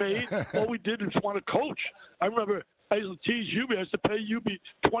money we've made. All we did is want to coach. I remember I used to tease Hubie. I used to pay Hubie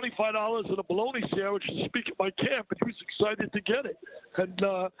 $25 at a bologna sandwich to speak at my camp, and he was excited to get it.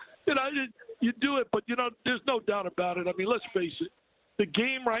 And, you do it, but, there's no doubt about it. I mean, let's face it. The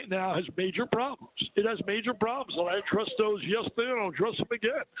game right now has major problems. It has major problems, and I addressed those yesterday, and I'll address them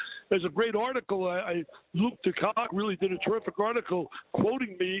again. There's a great article. Luke DeCock really did a terrific article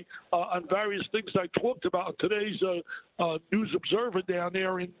quoting me on various things I talked about in today's News Observer down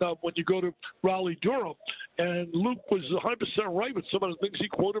there when you go to Raleigh-Durham. And Luke was 100% right with some of the things he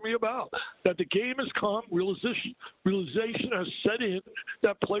quoted me about, that the game has come, realization has set in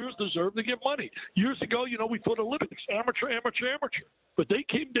that players deserve to get money. Years ago, we thought Olympics, amateur. But they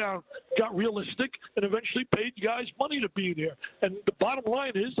came down, got realistic, and eventually paid guys money to be there. And the bottom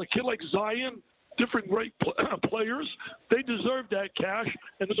line is, a kid like Zion, different great players, they deserve that cash,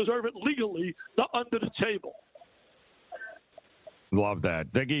 and they deserve it legally, not under the table. Love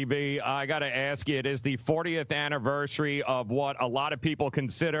that. Diggy B, I got to ask you, it is the 40th anniversary of what a lot of people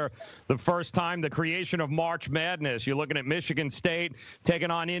consider the first time the creation of March Madness. You're looking at Michigan State taking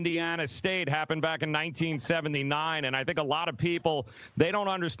on Indiana State, happened back in 1979. And I think a lot of people, they don't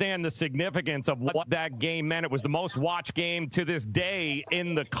understand the significance of what that game meant. It was the most watched game to this day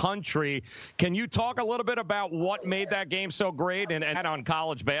in the country. Can you talk a little bit about what made that game so great and on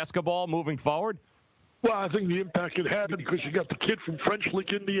college basketball moving forward? Well, I think the impact it had because you got the kid from French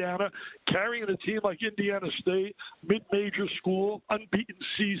Lick, Indiana, carrying a team like Indiana State, mid-major school, unbeaten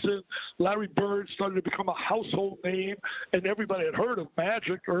season. Larry Bird started to become a household name, and everybody had heard of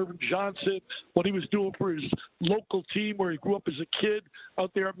Magic, Irvin Johnson, what he was doing for his local team where he grew up as a kid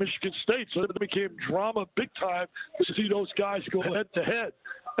out there at Michigan State. So it became drama big time to see those guys go head-to-head.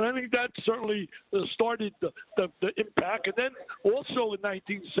 And I think that certainly started the impact. And then also in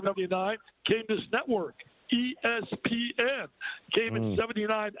 1979 came this network, ESPN. Came in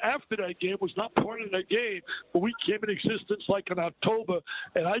 79 after that game, was not part of that game, but we came in existence like in October.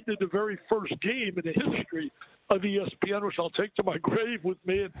 And I did the very first game in the history of ESPN, which I'll take to my grave with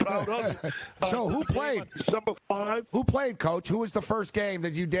me and proud of it. So who played? December 5. Who played, Coach? Who was the first game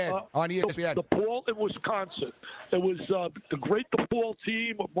that you did on ESPN? DePaul in Wisconsin. It was the great DePaul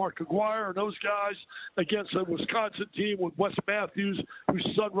team with Mark Aguirre and those guys against a Wisconsin team with Wes Matthews, whose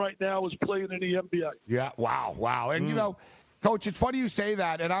son right now is playing in the NBA. Yeah, wow. And, Coach, it's funny you say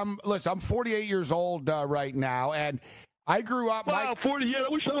that. And I'm 48 years old right now, and I grew up. Wow, 40 years. I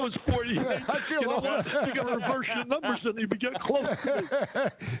wish I was 40. I feel old. You got to reverse your numbers and you get close to me.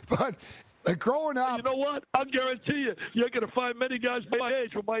 But growing up. You know what? I'll guarantee you, you're going to find many guys my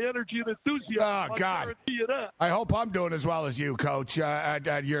age with my energy and enthusiasm. Oh, God. I guarantee you that. I hope I'm doing as well as you, Coach,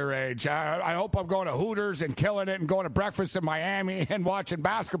 at your age. I hope I'm going to Hooters and killing it and going to breakfast in Miami and watching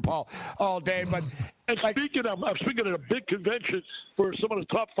basketball all day. But and speaking of, I'm speaking at a big convention for some of the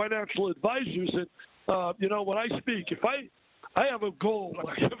top financial advisors. And, when I speak, I have a goal when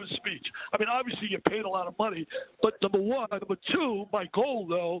I give a speech. I mean, obviously you get paid a lot of money, but number one. Number two, my goal,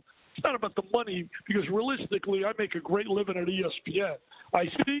 though, it's not about the money because realistically I make a great living at ESPN. I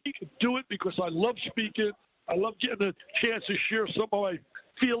speak and do it because I love speaking. I love getting a chance to share some of my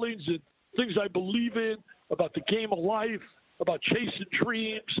feelings and things I believe in about the game of life, about chasing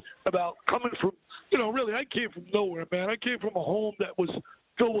dreams, about coming from, really I came from nowhere, man. I came from a home that was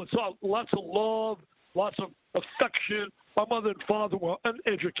filled with lots of love, lots of affection. My mother and father were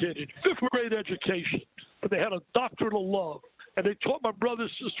uneducated, fifth-grade education, but they had a doctorate of love. And they taught my brother,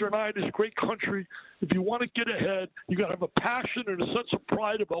 sister, and I in this great country, if you want to get ahead, you got to have a passion and a sense of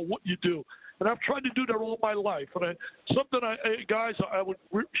pride about what you do. And I've tried to do that all my life. And guys, I would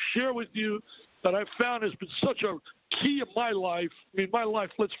share with you that I've found has been such a key in my life. I mean, my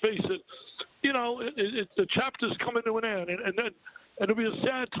life, let's face it, the chapter's coming to an end. And then it'll be a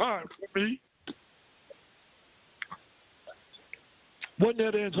sad time for me. When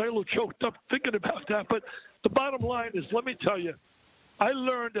that ends, I get a little choked up thinking about that. But the bottom line is, let me tell you, I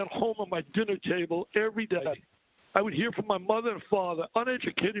learned at home on my dinner table every day. I would hear from my mother and father,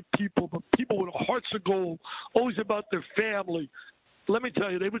 uneducated people, but people with hearts of gold, always about their family. Let me tell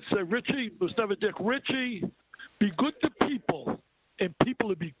you, they would say, Richie, was never Dick, Richie, be good to people, and people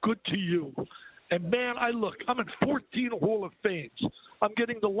will be good to you. And, man, I'm in 14 Hall of Fames. I'm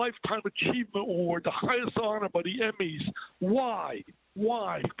getting the Lifetime Achievement Award, the highest honor by the Emmys. Why?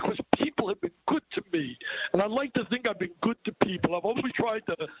 Why? Because people have been good to me. And I like to think I've been good to people. I've always tried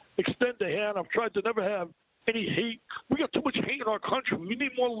to extend a hand. I've tried to never have any hate. We got too much hate in our country. We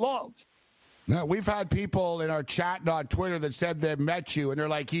need more love. No, we've had people in our chat and on Twitter that said they met you, and they're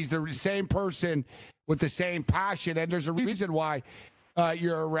like, he's the same person with the same passion. And there's a reason why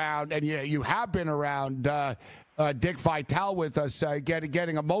you're around, and you have been around Dick Vitale with us,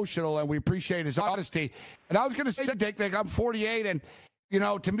 getting emotional, and we appreciate his honesty. And I was going to say, Dick, I'm 48, and,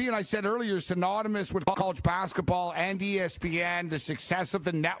 to me, and I said earlier, synonymous with college basketball and ESPN, the success of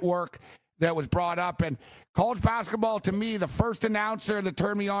the network that was brought up. And college basketball, to me, the first announcer that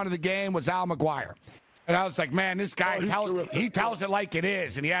turned me on to the game was Al McGregor. And I was like, man, this guy, he tells it like it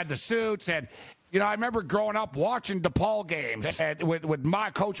is. And he had the suits. And, I remember growing up watching DePaul games with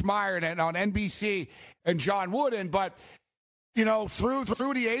my Coach Meyer and on NBC and John Wooden. But, through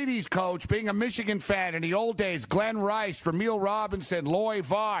the 80s, Coach, being a Michigan fan in the old days, Glenn Rice, Ramil Robinson, Loy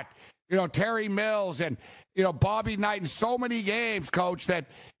Vaught, Terry Mills, and, Bobby Knight, and so many games, Coach, that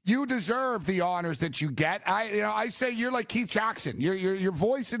you deserve the honors that you get. I say you're like Keith Jackson. Your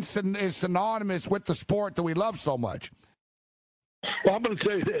voice is synonymous with the sport that we love so much. Well, I'm going to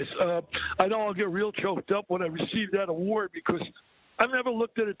say this. I know I'll get real choked up when I receive that award because I never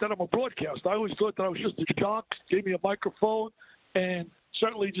looked at it that I'm a broadcaster. I always thought that I was just a jock, gave me a microphone, and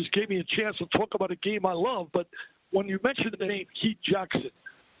certainly just gave me a chance to talk about a game I love. But when you mentioned the name Keith Jackson,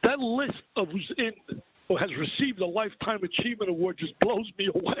 that list of who's in or has received the Lifetime Achievement Award just blows me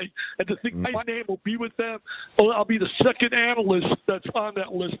away. And to think my name will be with them, I'll be the second analyst that's on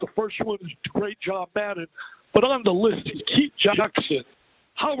that list. The first one is great John Madden. But on the list is Keith Jackson,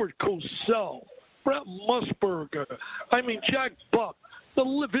 Howard Cosell, Brett Musburger, Jack Buck, the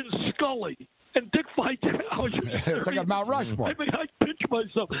living Scully, and Dick Vitale. It's like a Mount Rushmore. I pinch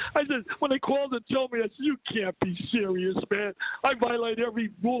myself. I said, when they called and told me, I said, you can't be serious, man. I violate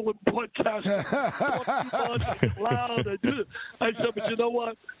every rule in broadcast. Loud. I said, but you know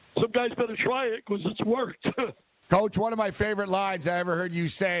what? Some guys better try it because it's worked. Coach, one of my favorite lines I ever heard you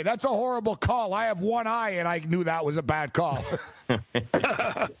say, that's a horrible call. I have one eye, and I knew that was a bad call.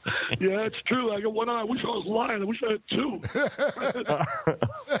 Yeah, it's true. I got one eye. I wish I was lying. I wish I had two.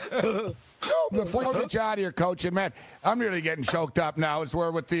 So before I get you out of here, Coach, and man, I'm really getting choked up now as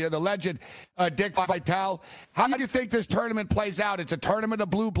we're with the legend Dick Vitale. How do you think this tournament plays out? It's a tournament of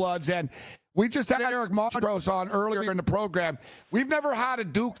blue bloods, and we just had Eric Montrose on earlier in the program. We've never had a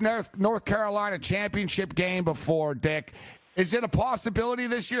Duke North Carolina championship game before, Dick. Is it a possibility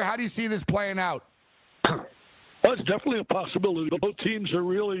this year? How do you see this playing out? Well, it's definitely a possibility. Both teams are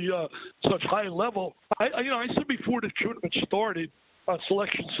really such high level. I said before the tournament started on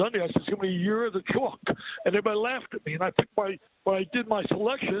Selection Sunday, I said it's going to be a year of the chalk, and everybody laughed at me. And I picked when I did my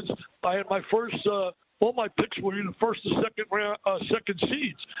selections, I had my first. All my picks were in the first and second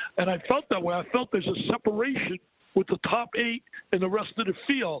seeds, and I felt that way. I felt there's a separation with the top 8 and the rest of the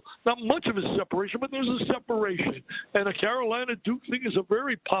field. Not much of a separation, but there's a separation. And a Carolina-Duke thing is a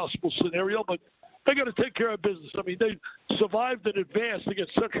very possible scenario, but they got to take care of business. They survived and advanced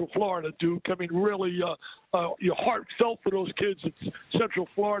against Central Florida, Duke. Really, your heart felt for those kids in Central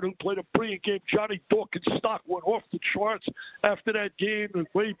Florida who played a brilliant game. Johnny Dawkins' stock went off the charts after that game, the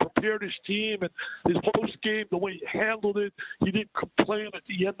way he prepared his team and his post-game, the way he handled it. He didn't complain at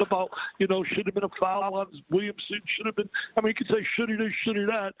the end about, should have been a foul on Williamson, should have been. I mean, you could say shoulda this, shoulda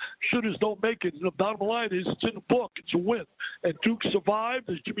that. Shouldas don't make it. The bottom line is it's in the book. It's a win. And Duke survived,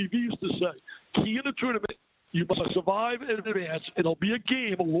 as Jimmy V used to say. Key in the tournament, you must survive in advance. It'll be a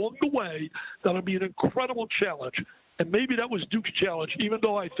game along the way that'll be an incredible challenge. And maybe that was Duke's challenge, even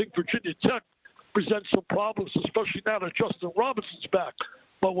though I think Virginia Tech presents some problems, especially now that Justin Robinson's back.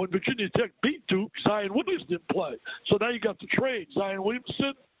 But when Virginia Tech beat Duke, Zion Williams didn't play. So now you got the trade. Zion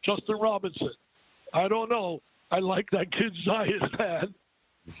Williamson, Justin Robinson. I don't know. I like that kid Zion, man.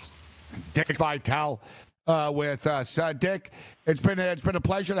 Dick Vitale with us. Dick, it's been a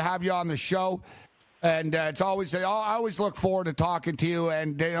pleasure to have you on the show. And it's always, I always look forward to talking to you.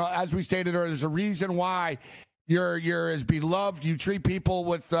 And as we stated earlier, there's a reason why you're as beloved. You treat people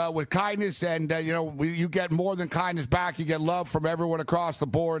with kindness, and you get more than kindness back. You get love from everyone across the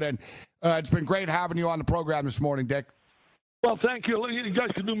board. And it's been great having you on the program this morning, Dick. Well, thank you. You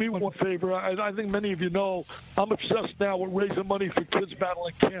guys can do me one favor. I think many of you know I'm obsessed now with raising money for kids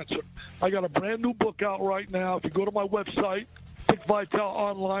battling cancer. I got a brand new book out right now. If you go to my website, Dick Vitale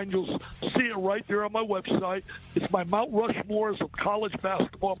online, you'll see it right there on my website. It's my Mount Rushmores of college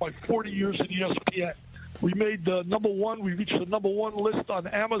basketball, my 40 years in ESPN. We made the number one. We reached the number one list on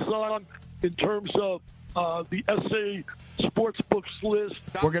Amazon in terms of the essay sports books list.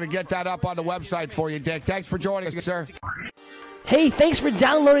 We're going to get that up on the website for you, Dick. Thanks for joining us, sir. Hey, thanks for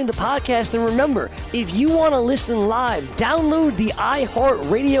downloading the podcast. And remember, if you want to listen live, download the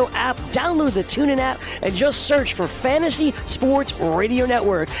iHeartRadio app, download the TuneIn app, and just search for Fantasy Sports Radio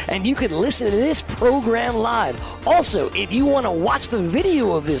Network, and you can listen to this program live. Also, if you want to watch the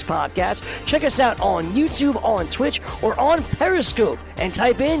video of this podcast, check us out on YouTube, on Twitch, or on Periscope, and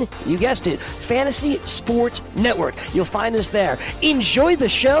type in, you guessed it, Fantasy Sports Network. You'll find us there. Enjoy the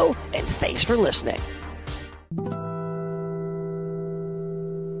show, and thanks for listening.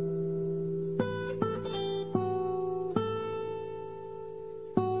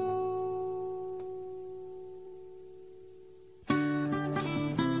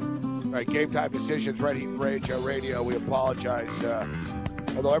 Game Time Decisions, Red Heat Rage Radio. We apologize.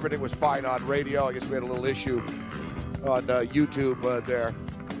 Although everything was fine on radio, I guess we had a little issue on YouTube there.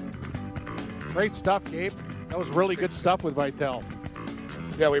 Great stuff, Gabe. That was really good stuff with Vitale.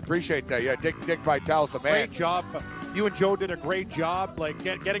 Yeah, we appreciate that. Yeah, Dick Vitale's the man. Great job. You and Joe did a great job, like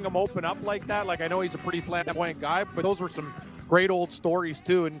getting him open up like that. Like, I know he's a pretty flamboyant guy, but those were some great old stories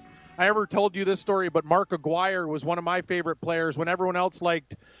too. And I never told you this story, but Mark Aguirre was one of my favorite players when everyone else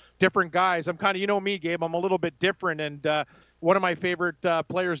liked different guys. I'm kind of, you know me, Gabe, I'm a little bit different. And one of my favorite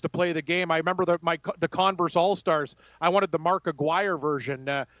players to play the game, I remember the Converse All-Stars. I wanted the Mark Aguirre version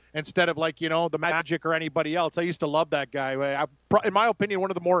instead of the Magic or anybody else. I used to love that guy. In my opinion, one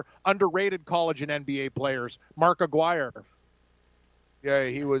of the more underrated college and NBA players, Mark Aguirre. Yeah,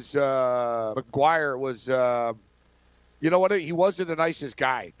 he was, Aguirre was, you know what? He wasn't the nicest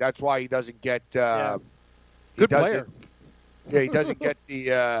guy. That's why he doesn't get, good player. Yeah, he doesn't get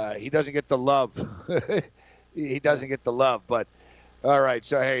the love. He doesn't get the love. But all right,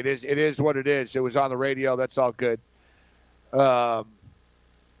 so hey, it is what it is. It was on the radio. That's all good.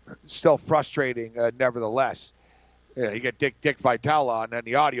 Still frustrating, nevertheless. Yeah, you get Dick Vitale on, and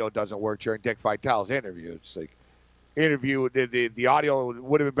the audio doesn't work during Dick Vitale's interview. It's like the audio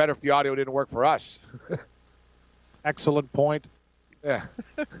would have been better if the audio didn't work for us. Excellent point. Yeah.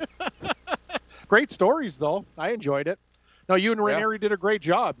 Great stories, though. I enjoyed it. No, you and Ranieri did a great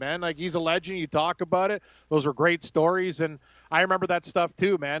job, man. Like, he's a legend. You talk about it. Those are great stories, and I remember that stuff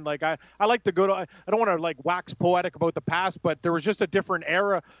too, man. Like, I like to go to. I don't want to wax poetic about the past, but there was just a different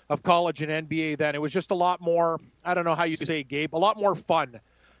era of college and NBA then. It was just a lot more. I don't know how you say, Gabe. A lot more fun.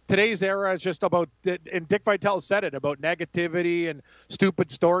 Today's era is just about, and Dick Vitale said it, about negativity and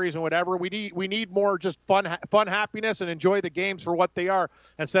stupid stories and whatever. We need more just fun, happiness, and enjoy the games for what they are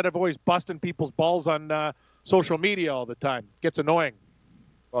instead of always busting people's balls on social media all the time. Gets annoying.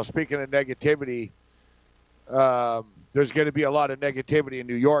 Well, speaking of negativity, there's going to be a lot of negativity in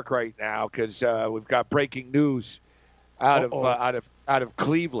New York right now because we've got breaking news out of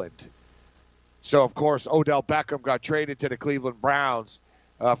Cleveland. So of course Odell Beckham got traded to the Cleveland Browns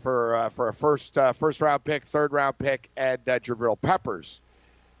for a first round pick, third round pick, and Jabril Peppers.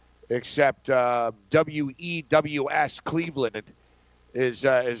 Except WEWS Cleveland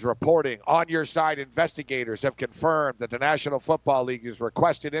is reporting. On your side, investigators have confirmed that the National Football League has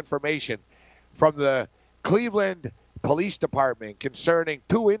requested information from the Cleveland Police Department concerning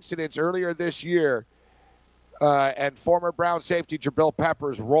two incidents earlier this year and former Brown safety Jabril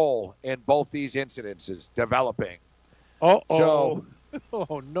Peppers' role in both these incidences developing. So,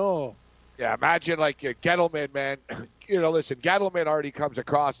 oh, no. Yeah, imagine like Gettleman, man. Listen, Gettleman already comes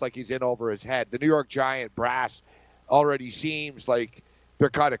across like he's in over his head. The New York Giant brass already seems like they're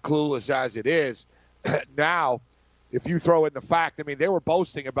kind of clueless as it is. Now, if you throw in the fact, I mean, they were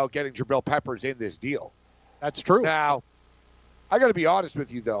boasting about getting Jabril Peppers in this deal. That's true. Now, I got to be honest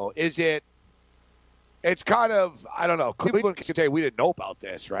with you, though. It's kind of, I don't know. Cleveland can say we didn't know about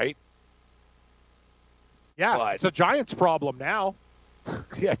this, right? Yeah, but it's a Giants problem now.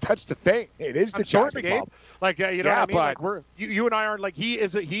 Yeah, that's the thing. It is the Giants problem. Like, you know what I mean? Like you and I aren't like he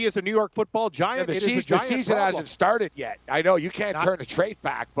is a New York Football Giant. Yeah, the season hasn't started yet. I know you can't turn a trade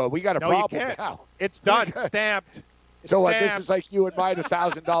back, but we got a problem now. It's done, stamped. This is like you and mine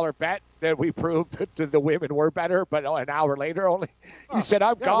 $1,000 bet that we proved that the women were better, but an hour later only. You said,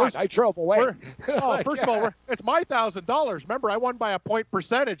 I'm gone. I drove away. First of all, it's my $1,000. Remember, I won by a point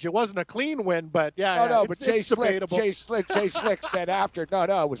percentage. It wasn't a clean win, but but Jay Slick said after,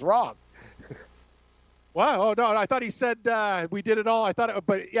 no, it was wrong. Wow. Oh, no, I thought he said we did it all. I thought,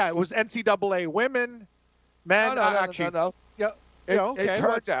 it was NCAA women, men. No. Yeah.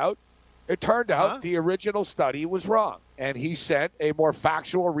 It turned out the original study was wrong, and he sent a more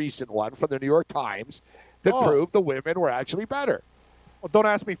factual recent one from the New York Times that proved the women were actually better. Well, don't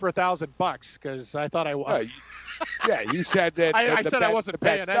ask me for $1,000 because I thought I was. You said that. I said I wasn't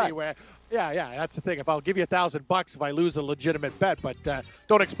paying anyway. Yeah, that's the thing. If I'll give you $1,000 if I lose a legitimate bet, but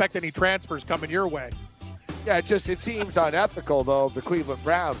don't expect any transfers coming your way. Yeah, it seems unethical though of the Cleveland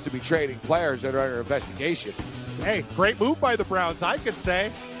Browns to be trading players that are under investigation. Hey, great move by the Browns, I could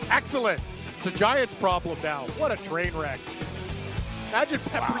say. Excellent. It's a Giants problem now. What a train wreck. Imagine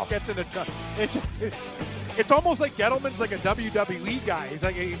Peppers gets in a... It's almost like Gettleman's like a WWE guy. He's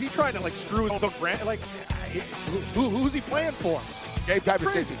like, is he trying to like screw his own brand? Like, who's he playing for? Game time is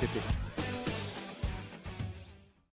 50-50.